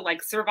also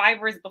like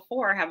survivors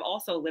before have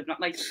also lived on,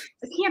 like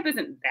the camp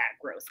isn't that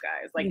gross,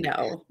 guys. Like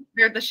no,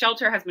 the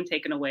shelter has been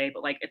taken away,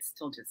 but like it's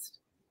still just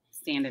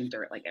sand and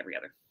dirt like every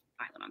other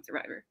island on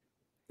Survivor.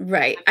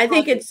 Right. I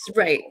think it's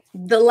right.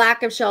 The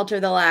lack of shelter,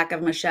 the lack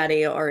of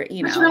machete, or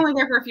you know, you're only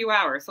there for a few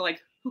hours, so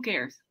like who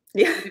cares?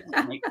 Yeah,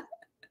 like,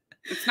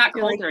 it's not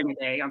cold during the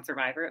day on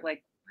Survivor.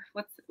 Like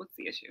what's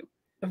the issue?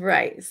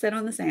 Right. Sit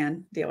on the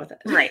sand, deal with it.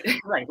 Right.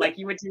 Like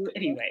you would do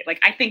anyway. Like,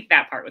 I think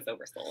that part was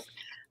oversold.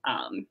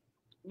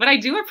 But I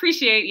do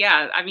appreciate,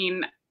 I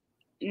mean,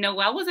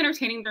 Noelle was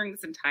entertaining during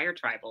this entire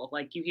tribal.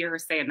 Like you hear her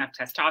say enough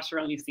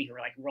testosterone. You see her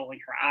like rolling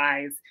her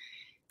eyes.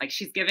 Like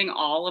she's giving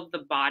all of the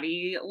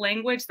body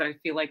language that I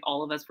feel like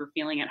all of us were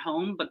feeling at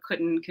home, but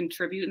couldn't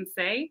contribute and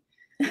say.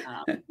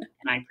 And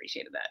I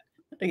appreciated that.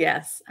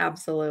 Yes,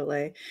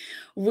 absolutely.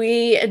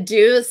 We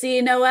do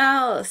see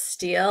Noelle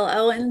steal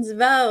Owen's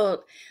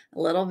vote. A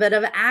little bit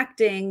of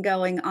acting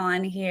going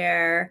on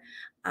here.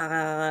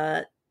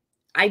 I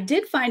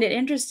did find it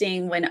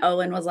interesting when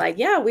Owen was like,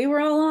 yeah, we were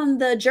all on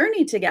the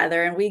journey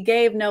together and we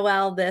gave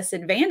Noelle this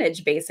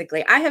advantage,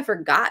 basically. I had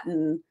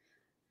forgotten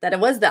that it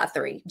was that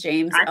three,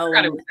 James, I Owen.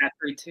 forgot it was that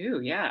three too,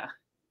 yeah.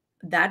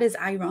 That is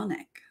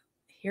ironic.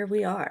 Here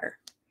we are.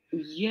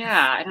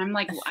 Yeah, and I'm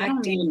like, I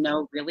don't even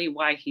know really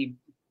why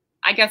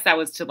I guess that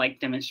was to like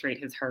demonstrate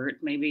his hurt,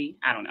 maybe.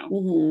 I don't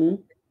know.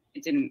 He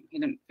didn't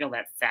feel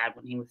that sad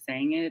when he was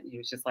saying it. He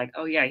was just like,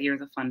 oh yeah,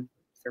 here's a fun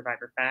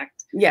Survivor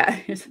fact. Yeah,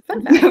 here's a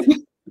fun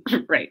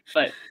fact. Right.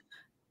 But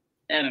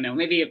I don't know.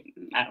 Maybe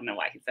I don't know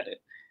why he said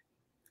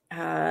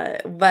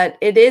it. But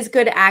it is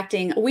good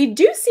acting. We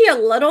do see a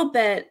little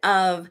bit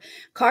of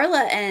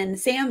Carla and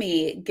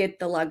Sammy get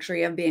the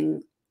luxury of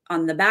being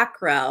on the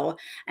back row.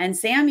 And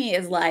Sammy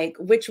is like,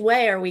 which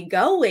way are we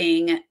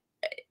going?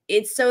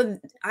 It's so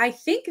I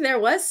think there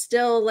was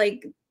still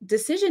like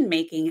decision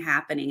making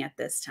happening at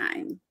this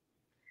time.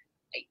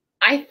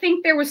 I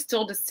think there was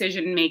still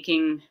decision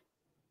making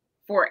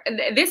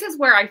this is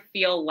where I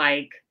feel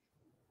like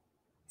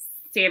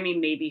Sammy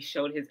maybe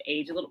showed his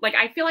age a little. Like,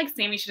 I feel like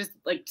Sammy should just,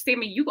 like,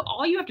 Sammy,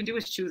 all you have to do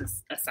is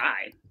choose a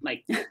side.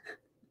 Like,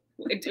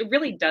 it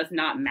really does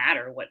not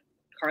matter what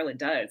Carla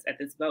does at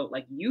this vote.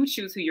 Like, you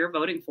choose who you're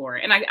voting for.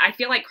 And I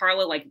feel like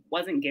Carla, like,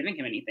 wasn't giving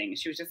him anything.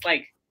 She was just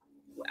like,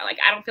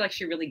 I don't feel like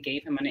she really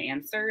gave him an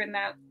answer in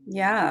that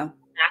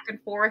back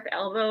and forth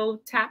elbow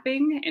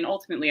tapping. And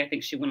ultimately, I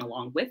think she went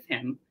along with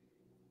him.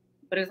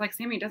 But it was like,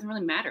 Sammy, it doesn't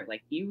really matter.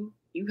 Like, you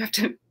have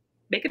to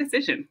make a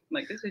decision.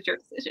 Like, this is your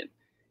decision.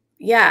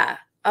 Yeah.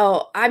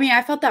 Oh, I mean,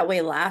 I felt that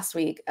way last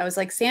week. I was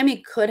like,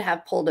 Sammy could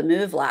have pulled a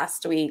move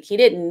last week. He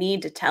didn't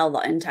need to tell the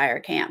entire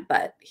camp,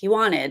 but he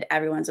wanted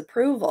everyone's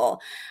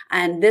approval.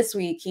 And this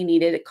week he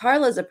needed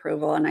Carla's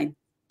approval. And I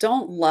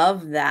don't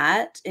love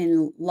that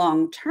in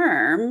long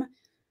term.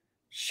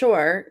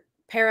 Sure,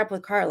 pair up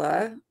with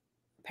Carla.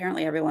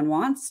 Apparently everyone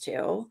wants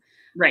to.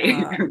 Right,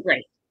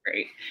 right.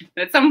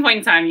 But at some point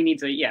in time, you need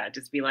to,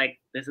 just be like,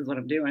 this is what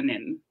I'm doing.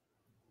 And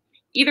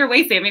either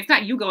way, Sammy, it's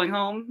not you going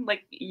home.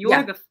 Like,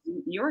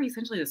 you're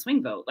essentially the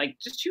swing vote. Like,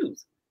 just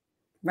choose.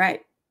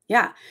 Right.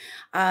 Yeah.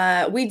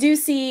 We do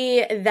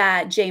see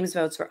that James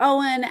votes for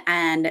Owen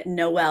and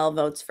Noelle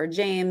votes for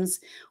James.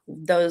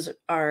 Those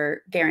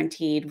are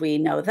guaranteed. We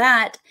know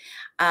that.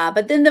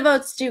 But then the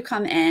votes do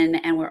come in,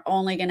 and we're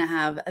only going to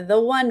have the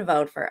one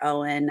vote for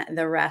Owen.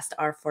 The rest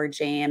are for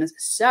James.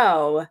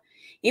 So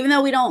even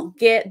though we don't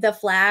get the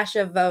flash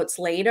of votes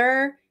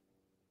later,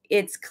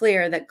 it's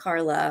clear that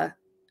Carla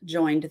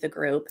joined the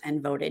group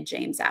and voted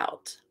James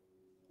out.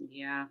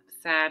 Yeah.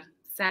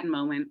 Sad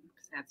moment.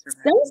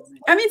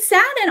 I mean,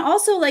 sad. And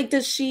also, like,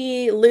 does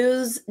she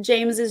lose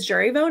James's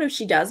jury vote if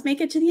she does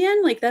make it to the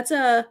end? Like, that's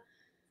a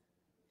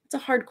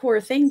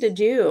hardcore thing to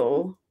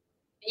do.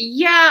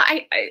 Yeah,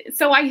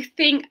 I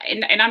think,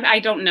 and I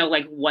don't know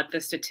like what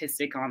the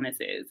statistic on this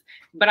is,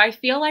 but I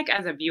feel like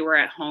as a viewer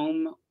at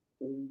home,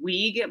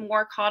 we get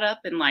more caught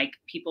up in like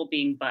people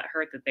being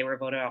butthurt that they were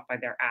voted out by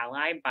their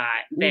ally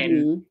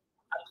than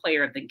a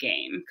player of the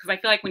game. Because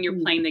I feel like when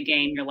you're playing the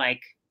game, you're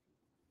like,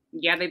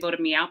 yeah, they voted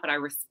me out, but I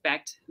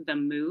respect the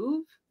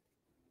move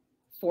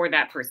for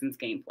that person's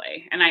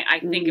gameplay. And I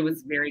think it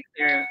was very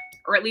clear,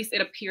 or at least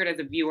it appeared as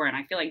a viewer. And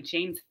I feel like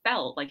James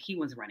felt like he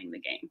was running the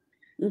game.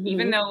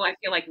 Even though I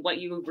feel like what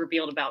you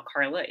revealed about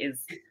Carla is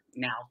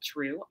now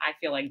true, I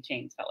feel like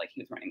James felt like he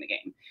was running the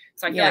game.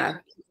 So I feel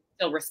like he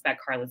still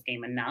respect Carla's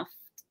game enough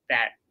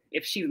that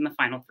if she's in the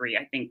final three,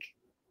 I think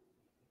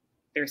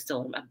there's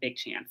still a big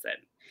chance that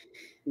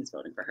he's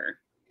voting for her.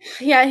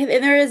 Yeah,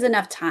 and there is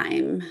enough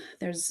time.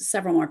 There's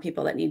several more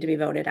people that need to be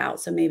voted out,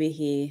 so maybe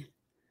he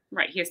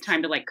has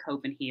time to like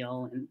cope and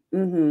heal.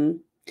 And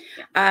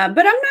but I'm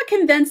not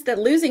convinced that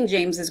losing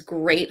James is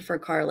great for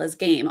Carla's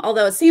game,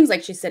 although it seems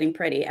like she's sitting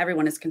pretty.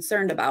 Everyone is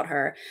concerned about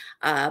her,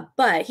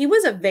 but he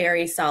was a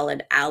very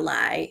solid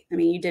ally. I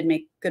mean, you did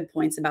make good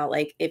points about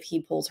like if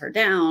he pulls her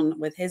down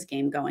with his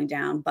game going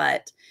down,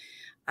 but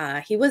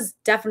he was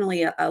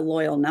definitely a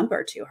loyal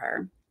number to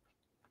her.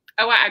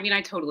 Oh, I mean,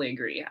 I totally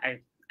agree.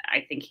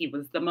 I think he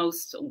was the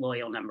most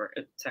loyal number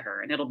to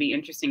her. And it'll be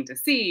interesting to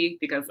see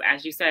because,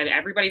 as you said,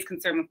 everybody's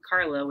concerned with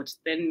Carla, which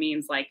then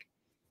means, like,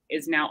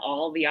 is now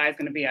all the eyes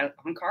going to be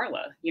on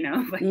Carla, you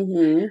know? Like,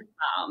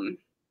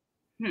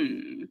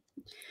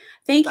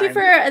 Thank you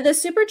for the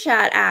super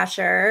chat,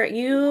 Asher.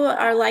 You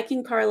are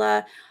liking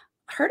Carla.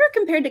 Heard her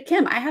compared to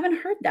Kim. I haven't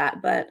heard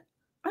that, but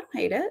I don't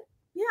hate it.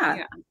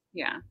 Yeah.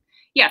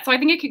 So I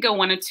think it could go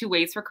one of two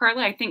ways for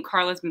Carla. I think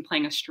Carla's been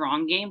playing a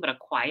strong game, but a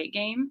quiet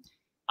game.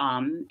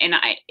 And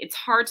it's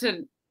hard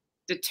to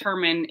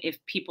determine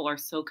if people are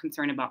so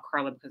concerned about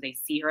Carla because they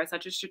see her as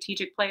such a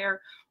strategic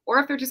player, or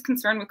if they're just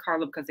concerned with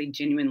Carla because they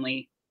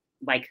genuinely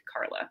like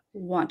Carla.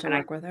 Want to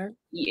work with her.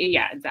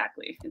 Yeah,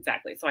 exactly.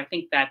 So I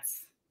think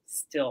that's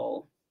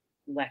still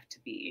left to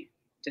be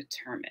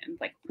determined.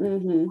 Like,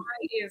 why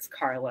is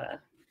Carla?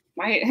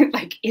 Why,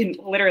 like, in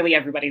literally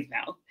everybody's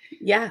mouth?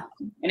 Yeah.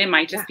 And it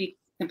might just be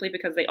simply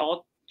because they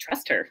all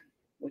trust her,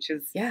 which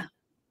is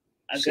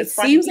it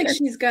seems like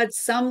she's got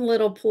some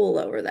little pull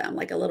over them,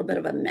 like a little bit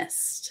of a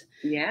mist.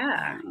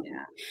 Yeah.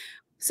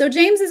 So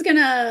James is going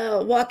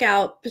to walk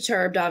out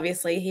perturbed,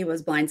 obviously. He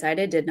was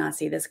blindsided, did not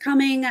see this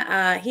coming.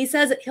 He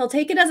says he'll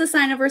take it as a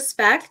sign of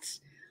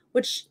respect,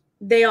 which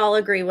they all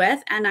agree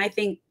with, and I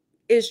think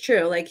is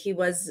true. Like, he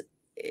was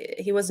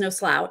no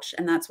slouch,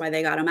 and that's why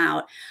they got him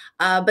out.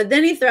 But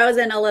then he throws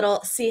in a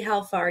little, see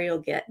how far you'll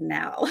get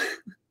now.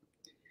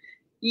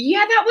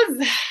 Yeah,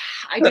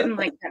 I didn't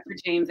like that for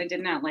James. I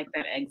did not like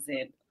that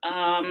exit.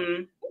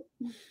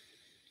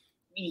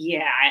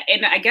 Yeah,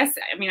 and I guess,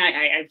 I mean,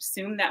 I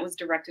assume that was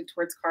directed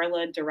towards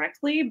Carla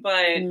directly,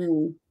 but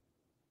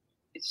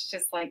it's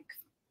just like,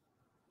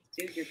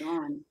 dude, you're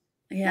gone.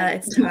 Yeah,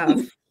 it's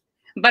tough.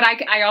 But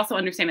I also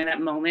understand in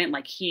that moment,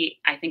 like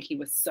I think he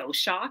was so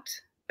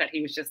shocked that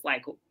he was just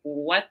like,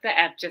 what the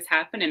F just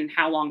happened and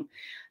how long?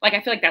 Like,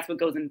 I feel like that's what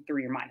goes in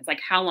through your mind. It's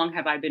like, how long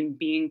have I been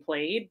being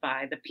played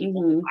by the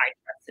people who I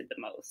trusted the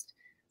most?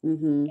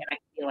 Mhm. And I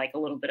feel like a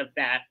little bit of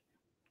that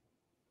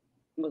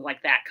was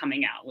like that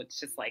coming out, which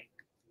just like,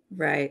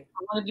 Right.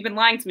 how long have you been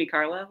lying to me,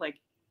 Carla? Like,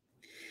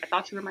 I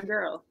thought you were my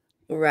girl.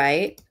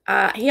 Right.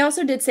 He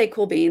also did say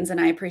cool beans,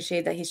 and I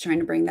appreciate that he's trying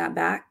to bring that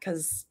back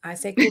because I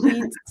say cool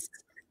beans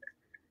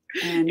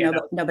and Yeah,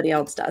 nobody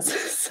else does.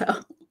 So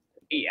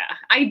yeah.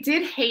 I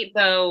did hate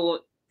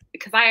though,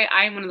 because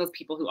I'm one of those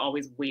people who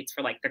always waits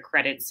for like the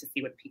credits to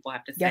see what people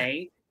have to yeah,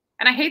 say.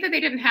 And I hate that they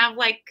didn't have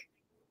like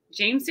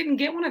James didn't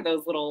get one of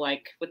those little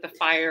like with the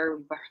fire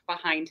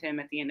behind him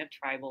at the end of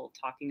Tribal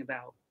talking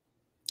about.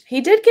 he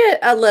did get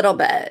a little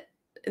bit.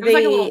 It was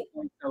like a little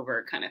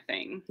voiceover kind of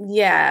thing.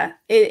 Yeah,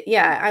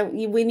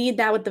 we need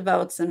that with the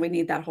votes, and we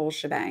need that whole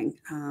shebang.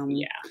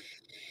 Yeah.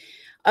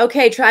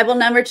 Okay, tribal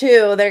number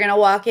 2. They're gonna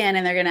walk in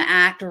and they're gonna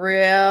act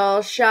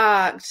real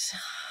shocked.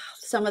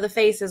 Some of the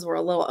faces were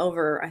a little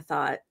over. I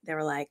thought they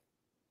were like,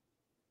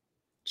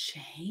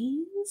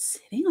 James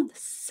sitting on the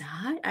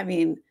side. I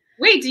mean,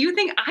 wait, do you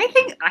think? I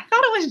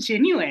thought it was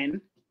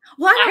genuine.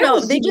 well, I don't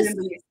know. They just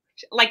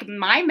like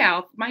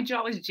my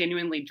jaw was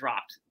genuinely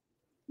dropped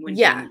when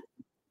yeah. James.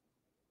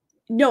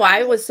 No,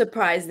 I was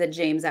surprised that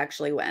James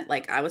actually went.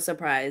 Like, I was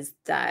surprised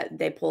that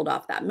they pulled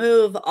off that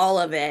move, all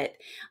of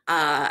it.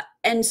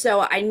 And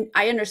so I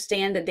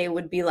understand that they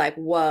would be like,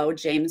 "Whoa,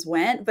 James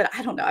went," but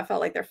I don't know. I felt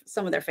like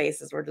some of their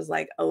faces were just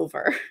like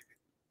over.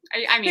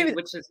 I mean,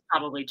 which is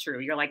probably true.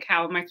 You're like,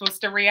 how am I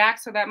supposed to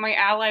react so that my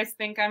allies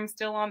think I'm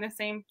still on the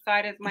same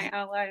side as my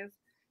allies?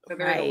 So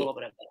there is a little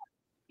bit of that.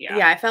 Yeah.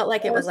 Yeah, I felt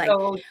like it was like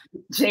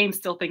James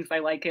still thinks I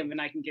like him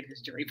and I can get his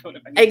jury vote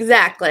if I need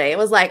exactly. It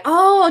was like,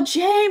 oh,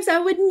 James, I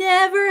would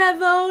never have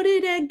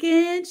voted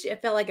against you.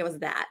 It felt like it was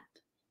that.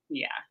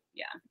 Yeah,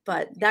 yeah.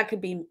 But that could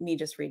be me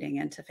just reading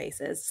into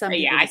faces.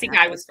 Yeah, I think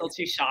I was still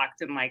too shocked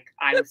and like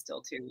I was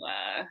still too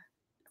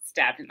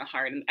stabbed in the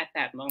heart at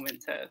that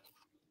moment to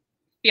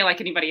feel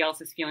like anybody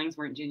else's feelings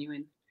weren't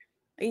genuine.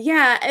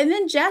 Yeah, and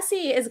then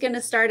Jesse is going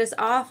to start us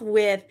off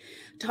with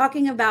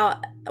talking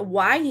about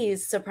why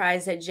he's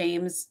surprised that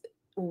James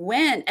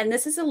went, and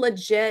this is a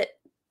legit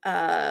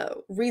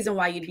reason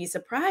why you'd be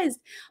surprised.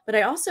 But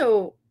I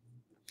also,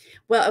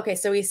 well, okay,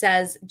 so he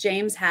says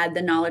James had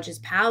the knowledge is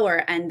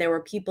power, and there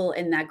were people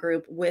in that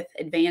group with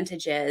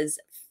advantages.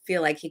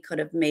 Feel like he could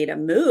have made a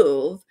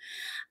move,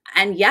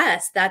 and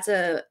yes,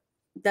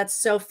 that's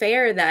so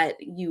fair that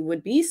you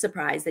would be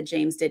surprised that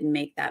James didn't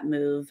make that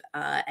move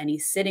and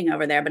he's sitting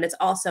over there. But it's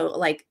also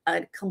like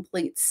a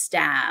complete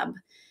stab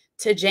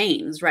to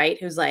James, right?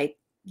 Who's like,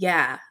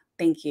 yeah,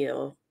 thank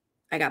you.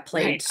 I got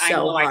played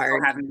so hard. I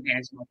still have an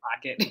advantage in my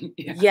pocket.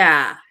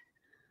 Yeah.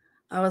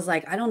 I was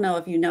like, I don't know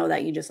if you know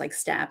that you just like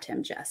stabbed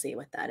him, Jesse,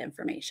 with that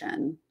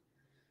information.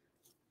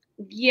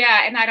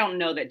 Yeah, and I don't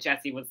know that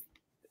Jesse was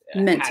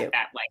meant to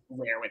that like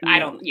wherewith. No. I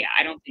don't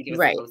think it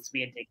was supposed to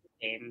be a dig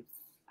at James.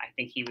 I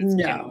think he was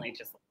genuinely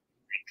just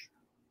like,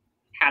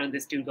 how did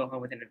this dude go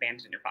home with an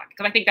advantage in your pocket?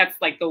 Because I think that's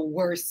like the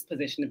worst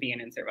position to be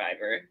in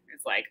Survivor.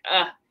 It's like,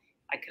 I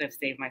could have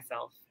saved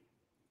myself.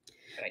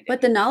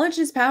 But the knowledge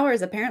is power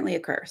is apparently a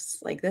curse.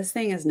 Like this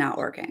thing is not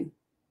working.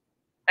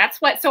 That's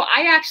what, so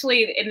I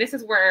actually, and this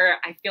is where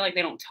I feel like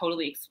they don't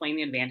totally explain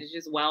the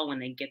advantages well when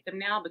they get them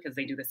now, because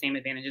they do the same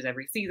advantages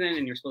every season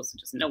and you're supposed to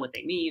just know what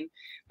they mean.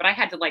 But I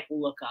had to like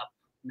look up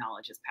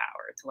knowledge is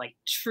power to like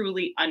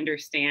truly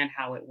understand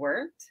how it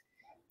worked.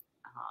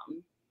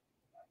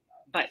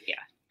 But yeah,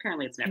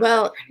 apparently it's never.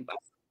 Well,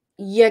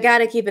 you got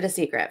to keep it a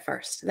secret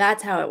first.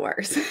 That's how it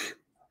works.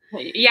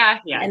 Yeah,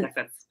 I guess that's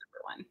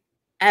number one.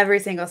 Every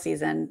single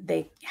season,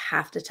 they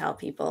have to tell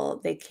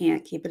people. They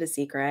can't keep it a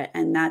secret.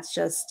 And that's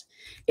just,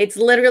 it's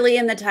literally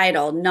in the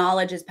title,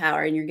 knowledge is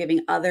power. And you're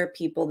giving other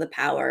people the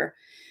power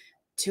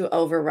to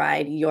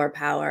override your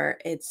power.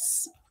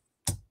 It's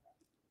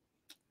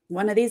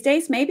one of these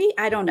days, maybe.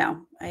 I don't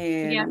know.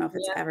 I don't know if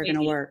it's ever going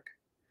to work.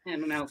 I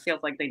don't know. It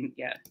feels like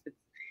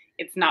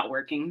it's not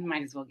working.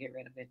 Might as well get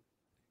rid of it.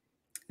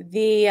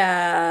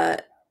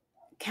 The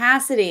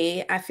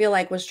Cassidy, I feel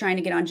like, was trying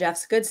to get on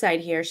Jeff's good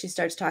side here. She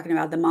starts talking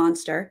about the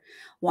monster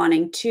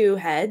wanting 2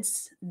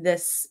 heads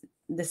this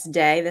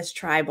day, this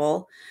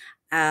tribal.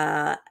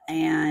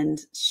 And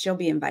she'll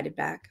be invited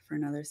back for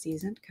another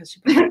season because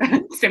she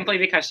simply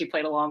because she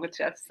played along with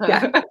Jeff. So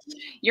yeah.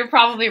 You're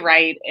probably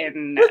right.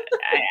 And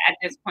at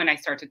this point, I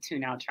start to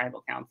tune out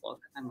tribal council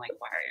because I'm like,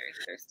 why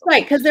are there still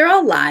right? Because they're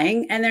all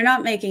lying and they're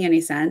not making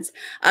any sense.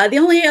 The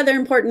only other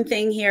important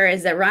thing here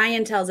is that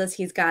Ryan tells us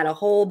he's got a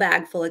whole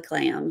bag full of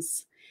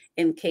clams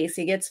in case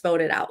he gets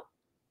voted out.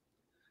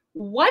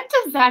 What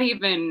does that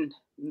even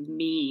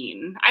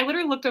mean? I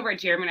literally looked over at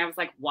Jeremy and I was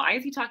like, why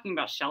is he talking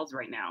about shells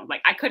right now?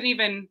 Like, I couldn't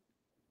even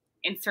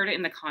insert it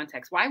in the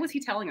context. Why was he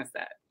telling us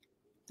that?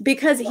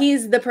 Because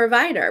he's the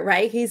provider,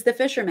 right? He's the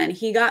fisherman.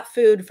 He got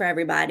food for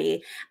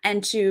everybody,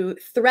 and to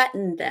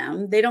threaten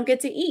them, they don't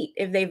get to eat.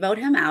 If they vote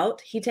him out,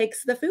 he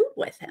takes the food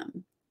with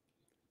him.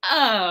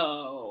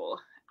 Oh,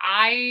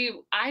 I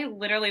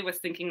literally was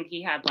thinking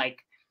he had like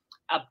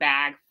a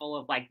bag full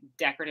of like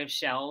decorative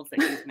shells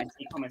that he was going to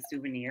take home as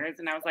souvenirs.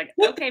 And I was like,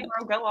 okay,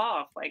 bro, go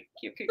off. Like,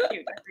 cute, cute,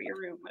 cute. Decorate your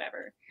room,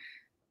 whatever.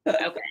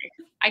 Okay.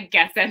 I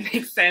guess that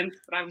makes sense.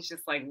 But I was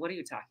just like, what are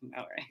you talking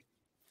about? Right.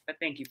 But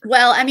thank you for.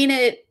 Well, I mean,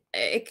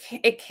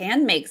 it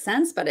can make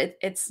sense, but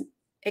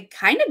it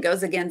kind of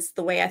goes against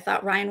the way I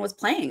thought Ryan was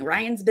playing.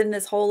 Ryan's been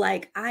this whole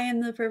like, I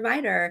am the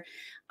provider.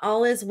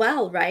 All is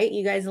well, right?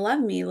 You guys love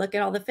me. Look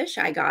at all the fish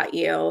I got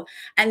you.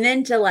 And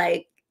then to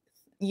like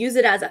use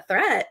it as a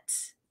threat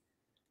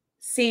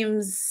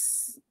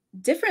seems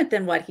different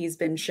than what he's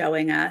been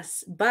showing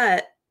us.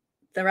 But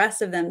the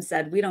rest of them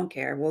said, we don't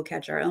care. We'll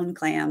catch our own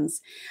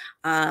clams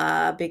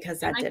because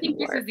that I didn't think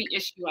this work. is the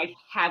issue I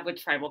have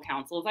with tribal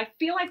councils. I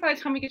feel like by the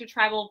time we get to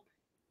tribal,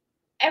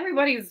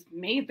 everybody's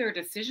made their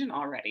decision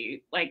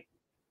already. Like,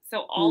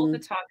 so all of the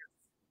talk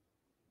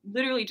is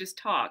literally just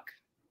talk.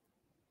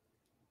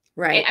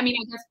 Right. I mean,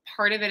 I guess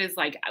part of it is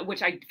like,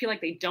 which I feel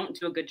like they don't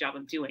do a good job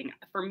of doing.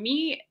 For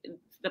me,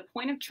 the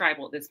point of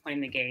tribal at this point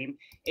in the game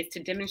is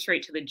to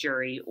demonstrate to the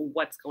jury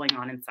what's going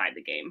on inside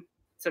the game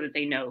so that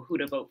they know who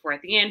to vote for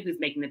at the end, who's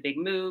making the big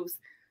moves,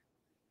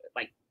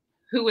 like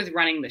who is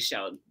running the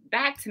show.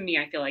 That to me,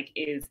 I feel like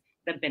is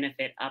the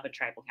benefit of a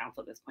tribal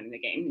council at this point in the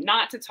game,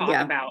 not to talk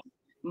about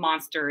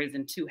monsters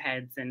and two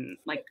heads and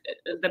like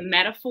the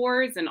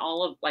metaphors and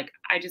all of like,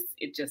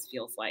 it just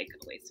feels like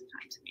a waste of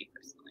time to me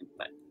personally,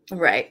 but.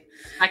 Right.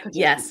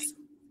 Yes.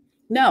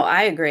 No,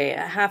 I agree.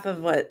 Half of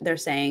what they're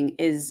saying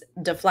is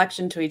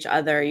deflection to each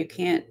other. You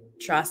can't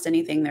trust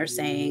anything they're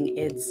saying.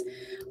 It's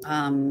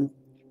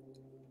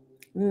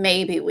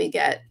maybe we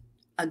get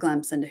a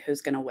glimpse into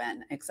who's going to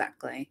win.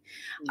 Exactly.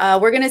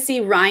 We're going to see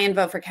Ryan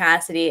vote for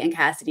Cassidy and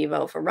Cassidy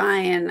vote for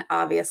Ryan.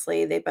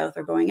 Obviously, they both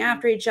are going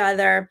after each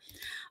other.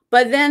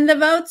 But then the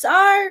votes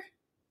are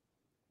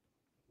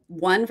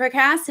one for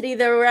Cassidy,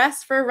 the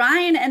rest for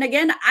Ryan. And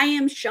again, I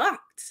am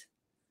shocked.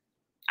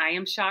 I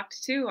am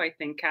shocked too. I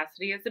think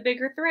Cassidy is the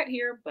bigger threat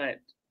here,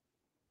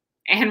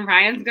 and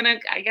Ryan's gonna,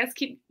 I guess,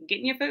 keep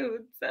getting you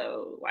food.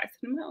 So why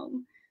send him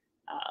home?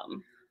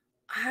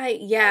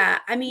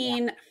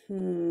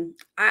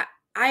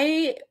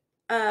 I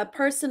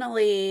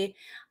personally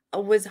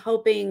was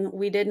hoping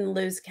we didn't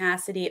lose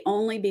Cassidy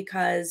only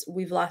because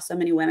we've lost so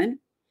many women.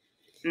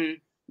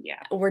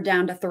 Yeah, we're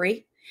down to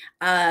 3.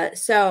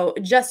 So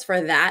just for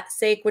that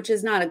sake, which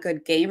is not a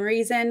good game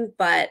reason,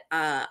 but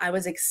I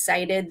was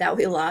excited that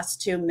we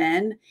lost 2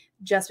 men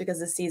just because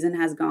the season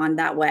has gone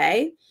that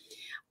way.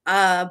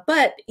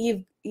 But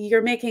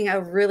you're making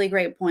a really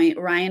great point.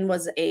 Ryan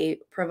was a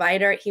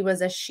provider. He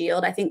was a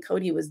shield. I think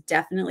Cody was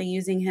definitely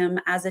using him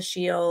as a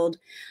shield.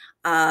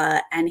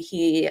 And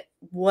he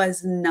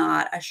was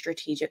not a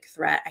strategic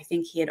threat. I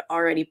think he had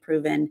already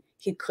proven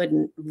he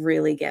couldn't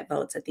really get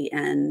votes at the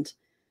end.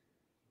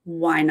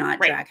 Why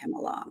not drag him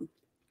along?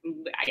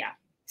 Yeah.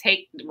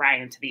 Take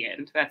Ryan to the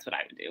end. That's what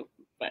I would do.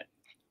 But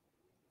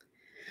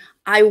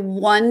I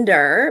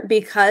wonder,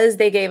 because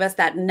they gave us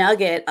that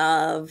nugget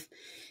of,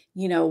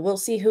 we'll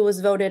see who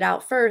was voted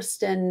out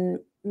first and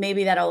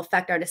maybe that'll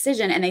affect our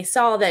decision. And they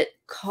saw that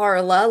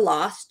Carla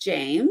lost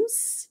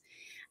James.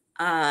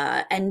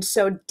 And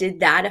so did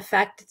that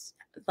affect,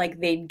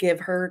 like they'd give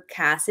her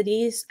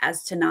Cassidy's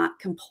as to not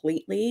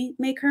completely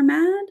make her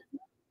mad?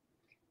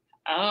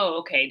 Oh,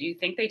 okay. Do you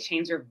think they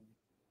changed their?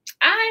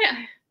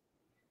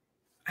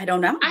 I don't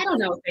know. I don't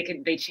know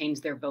if they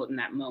changed their vote in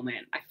that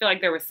moment. I feel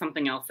like there was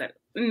something else that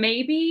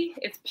maybe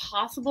it's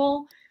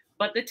possible,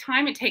 but the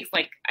time it takes,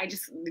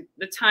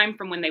 the time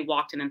from when they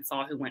walked in and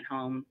saw who went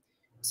home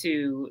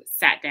to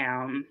sat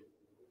down,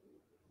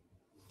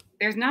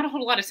 there's not a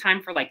whole lot of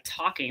time for like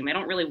talking. They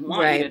don't really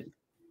want you to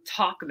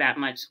talk that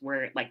much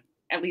where like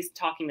at least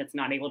talking that's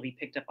not able to be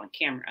picked up on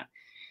camera.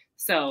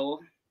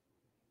 So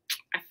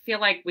I feel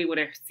like we would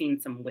have seen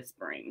some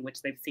whispering,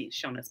 which they've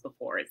shown us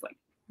before. It's like,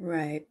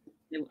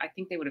 I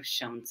think they would have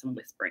shown some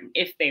whispering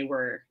if they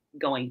were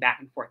going back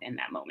and forth in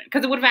that moment,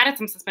 because it would have added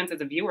some suspense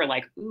as a viewer,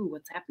 like, ooh,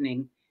 what's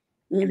happening?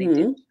 And they didn't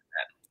do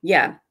that.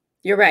 Yeah,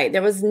 you're right.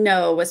 There was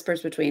no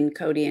whispers between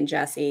Cody and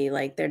Jesse.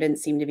 Like there didn't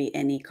seem to be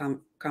any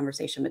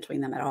conversation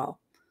between them at all.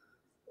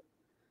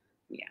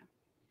 Yeah.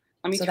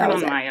 Let me turn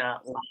on my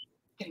light.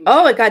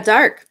 Oh, it got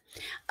dark.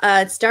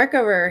 It's dark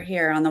over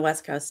here on the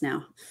West Coast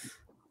now.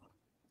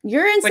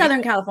 You're in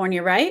Southern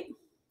California, right?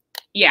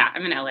 Yeah,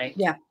 I'm in LA.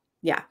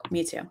 Yeah,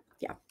 me too.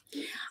 Yeah.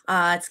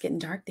 It's getting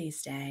dark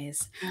these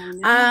days.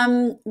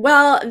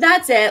 Well,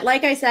 that's it.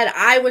 Like I said,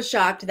 I was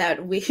shocked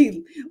that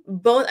we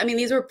both, I mean,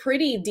 these were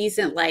pretty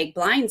decent, like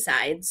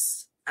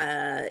blindsides,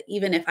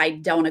 even if I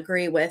don't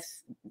agree with,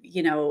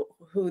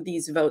 who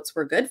these votes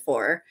were good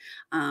for.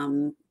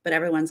 But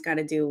everyone's got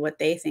to do what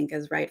they think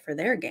is right for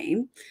their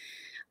game.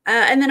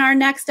 And then our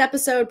next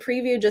episode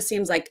preview just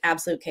seems like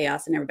absolute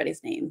chaos and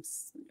everybody's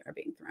names are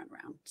being thrown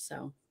around.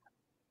 So.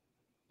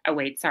 Oh,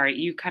 wait, sorry.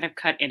 You kind of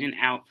cut in and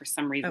out for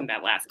some reason,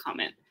 that last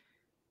comment.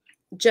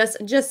 Just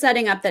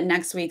setting up that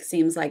next week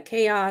seems like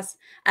chaos.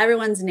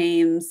 Everyone's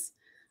names,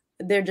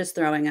 they're just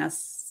throwing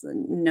us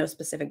no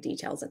specific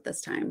details at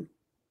this time.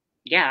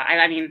 Yeah,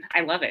 I mean,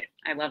 I love it.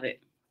 I love it.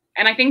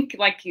 And I think,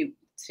 like you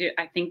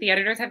I think the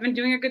editors have been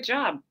doing a good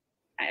job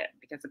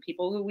because the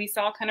people who we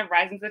saw kind of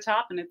rising to the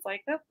top, and it's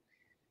like, oh,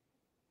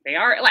 they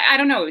are like, I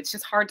don't know. It's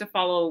just hard to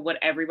follow what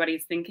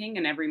everybody's thinking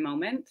in every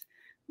moment.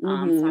 So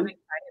I'm excited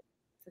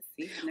to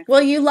see.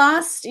 Well, you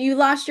lost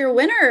your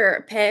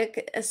winner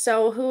pick.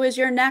 So who is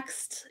your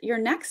next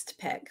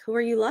pick? Who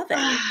are you loving?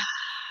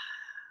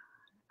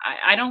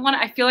 I don't want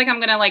to. I feel like I'm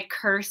gonna like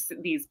curse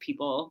these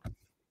people.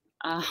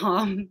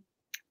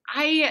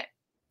 I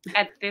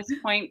at this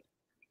point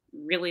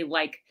really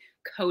like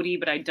Cody,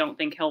 but I don't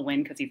think he'll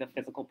win because he's a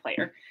physical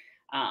player.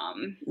 I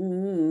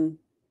don't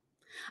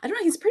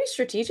know. He's pretty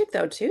strategic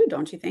though, too,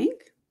 don't you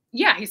think?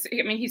 Yeah,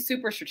 he's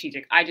super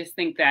strategic. I just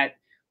think that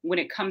when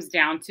it comes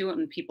down to it,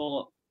 and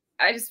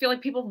I just feel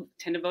like people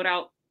tend to vote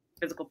out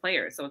physical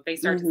players. So if they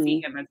start to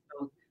see him as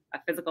both a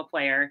physical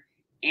player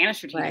and a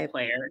strategic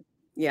player,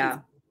 yeah,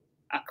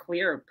 a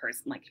clear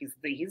person, like he's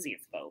the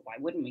easiest vote. Why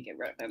wouldn't we get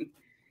rid of him?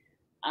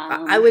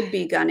 I would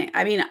be gunning.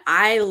 I mean,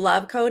 I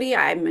love Cody.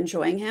 I'm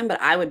enjoying him, but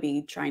I would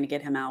be trying to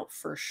get him out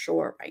for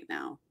sure right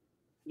now.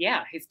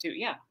 Yeah,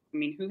 yeah. I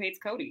mean, who hates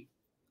Cody?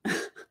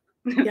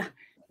 Yeah.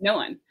 No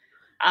one.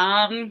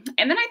 And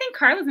then I think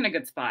Carla's in a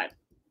good spot.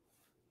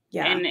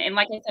 Yeah. And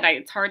like I said,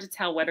 it's hard to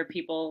tell whether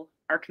people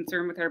are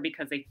concerned with her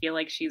because they feel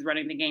like she's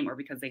running the game or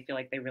because they feel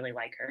like they really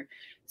like her.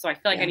 So I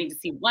feel like I need to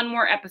see one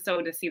more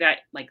episode to see that,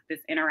 like, this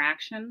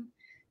interaction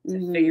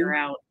to figure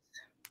out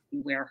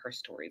where her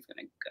story is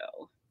going to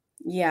go.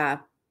 Yeah.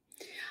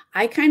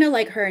 I kind of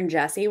like her and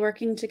Jesse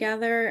working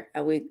together.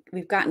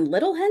 We've gotten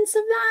little hints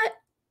of that,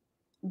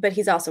 but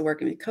he's also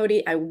working with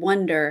Cody. I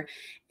wonder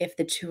if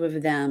the two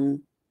of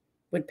them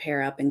would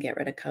pair up and get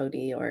rid of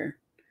Cody or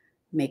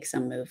make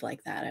some move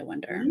like that. I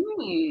wonder.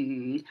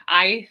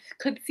 I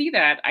could see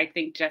that. I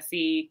think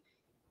Jesse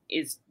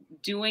is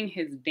doing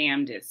his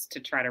damnedest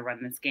to try to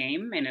run this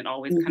game, and it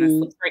always kind of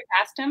slips right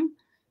past him.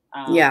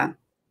 Yeah.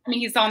 I mean,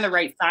 he's on the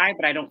right side,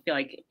 but I don't feel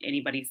like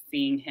anybody's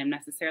seeing him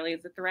necessarily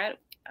as a threat.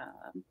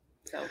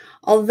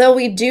 Although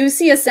we do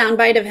see a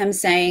soundbite of him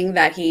saying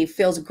that he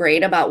feels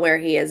great about where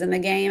he is in the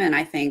game, and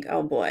I think,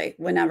 oh boy,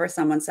 whenever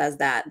someone says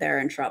that, they're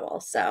in trouble.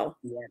 So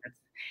yeah,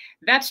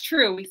 that's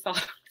true. We saw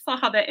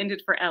how that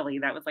ended for Ellie.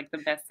 That was like the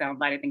best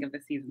soundbite I think of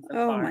the season so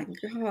far. Oh my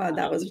God,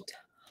 that was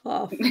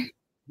tough.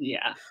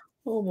 Yeah.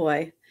 Oh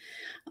boy.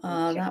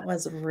 That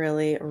was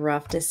really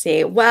rough to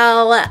see.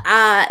 Well,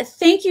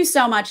 thank you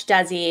so much,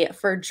 Desi,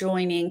 for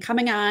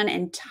coming on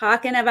and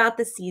talking about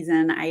the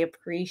season. I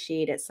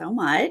appreciate it so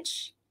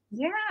much.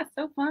 Yeah,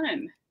 so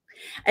fun.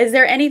 Is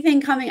there anything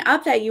coming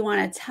up that you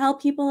want to tell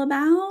people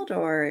about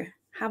or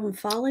have them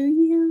follow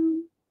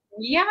you?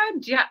 Yeah,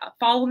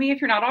 follow me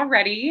if you're not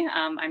already.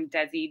 I'm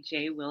Desi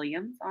J.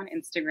 Williams on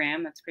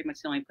Instagram. That's pretty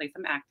much the only place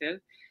I'm active.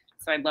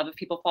 So I'd love if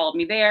people followed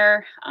me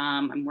there.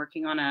 I'm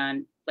working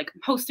on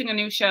hosting a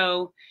new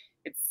show.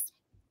 It's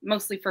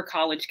mostly for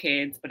college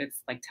kids, but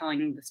it's like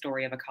telling the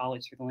story of a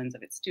college through the lens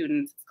of its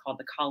students. It's called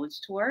The College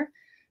Tour.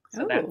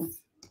 So that's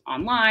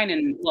online,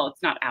 and well,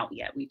 it's not out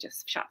yet. We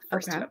just shot the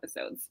first 2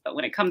 episodes, but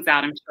when it comes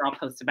out, I'm sure I'll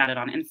post about it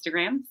on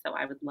Instagram. So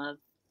I would love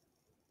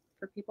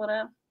for people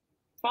to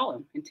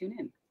follow and tune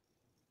in.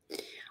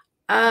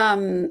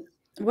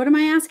 What am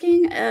I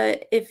asking?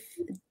 If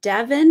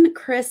Devin,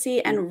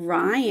 Chrissy, and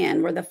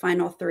Ryan were the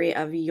final 3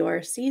 of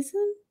your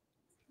season,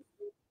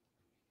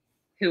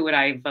 who would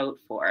I vote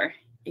for?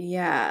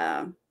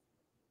 Yeah.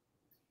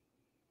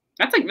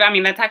 That's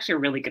actually a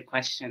really good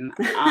question.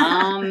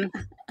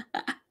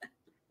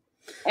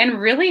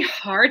 And really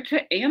hard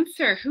to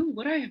answer. Who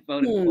would I have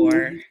voted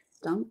for?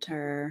 Stumped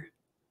her.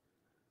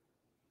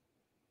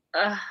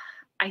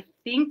 I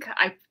think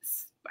I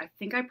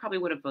probably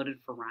would have voted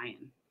for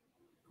Ryan.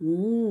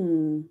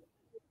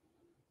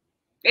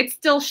 It's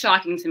still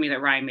shocking to me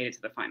that Ryan made it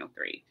to the final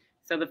 3.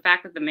 So the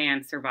fact that the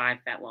man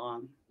survived that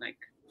long, I'd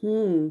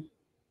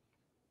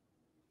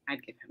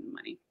give him the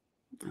money.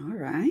 All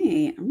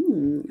right.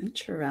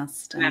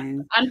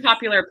 Interesting.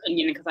 Unpopular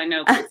opinion, because I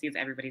know Chrissy is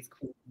everybody's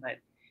queen, but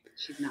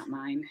she's not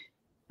mine.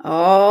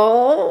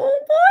 Oh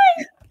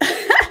boy.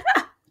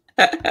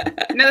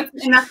 No,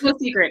 and that's no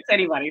secret to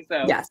anybody.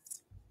 So yes.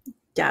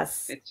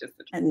 It's just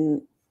the truth.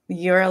 And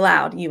you're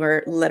allowed. You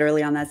were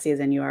literally on that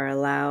season. You are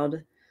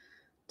allowed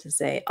to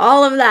say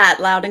all of that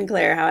loud and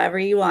clear, however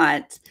you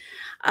want.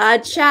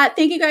 Chat,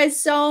 thank you guys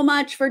so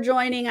much for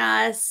joining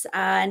us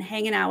and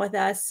hanging out with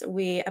us.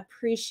 We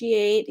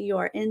appreciate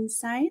your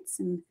insights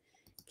and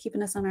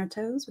keeping us on our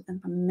toes with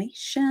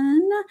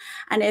information.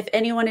 And if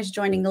anyone is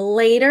joining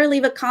later,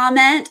 leave a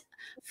comment.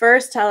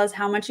 First, tell us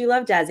how much you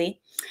love Desi.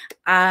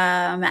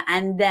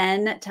 And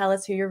then tell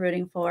us who you're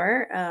rooting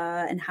for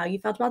and how you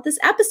felt about this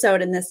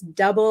episode and this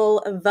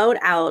double vote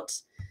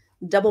out,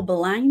 double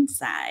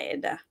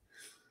blindside.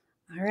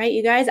 All right,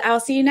 you guys, I'll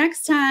see you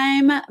next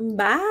time.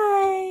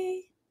 Bye.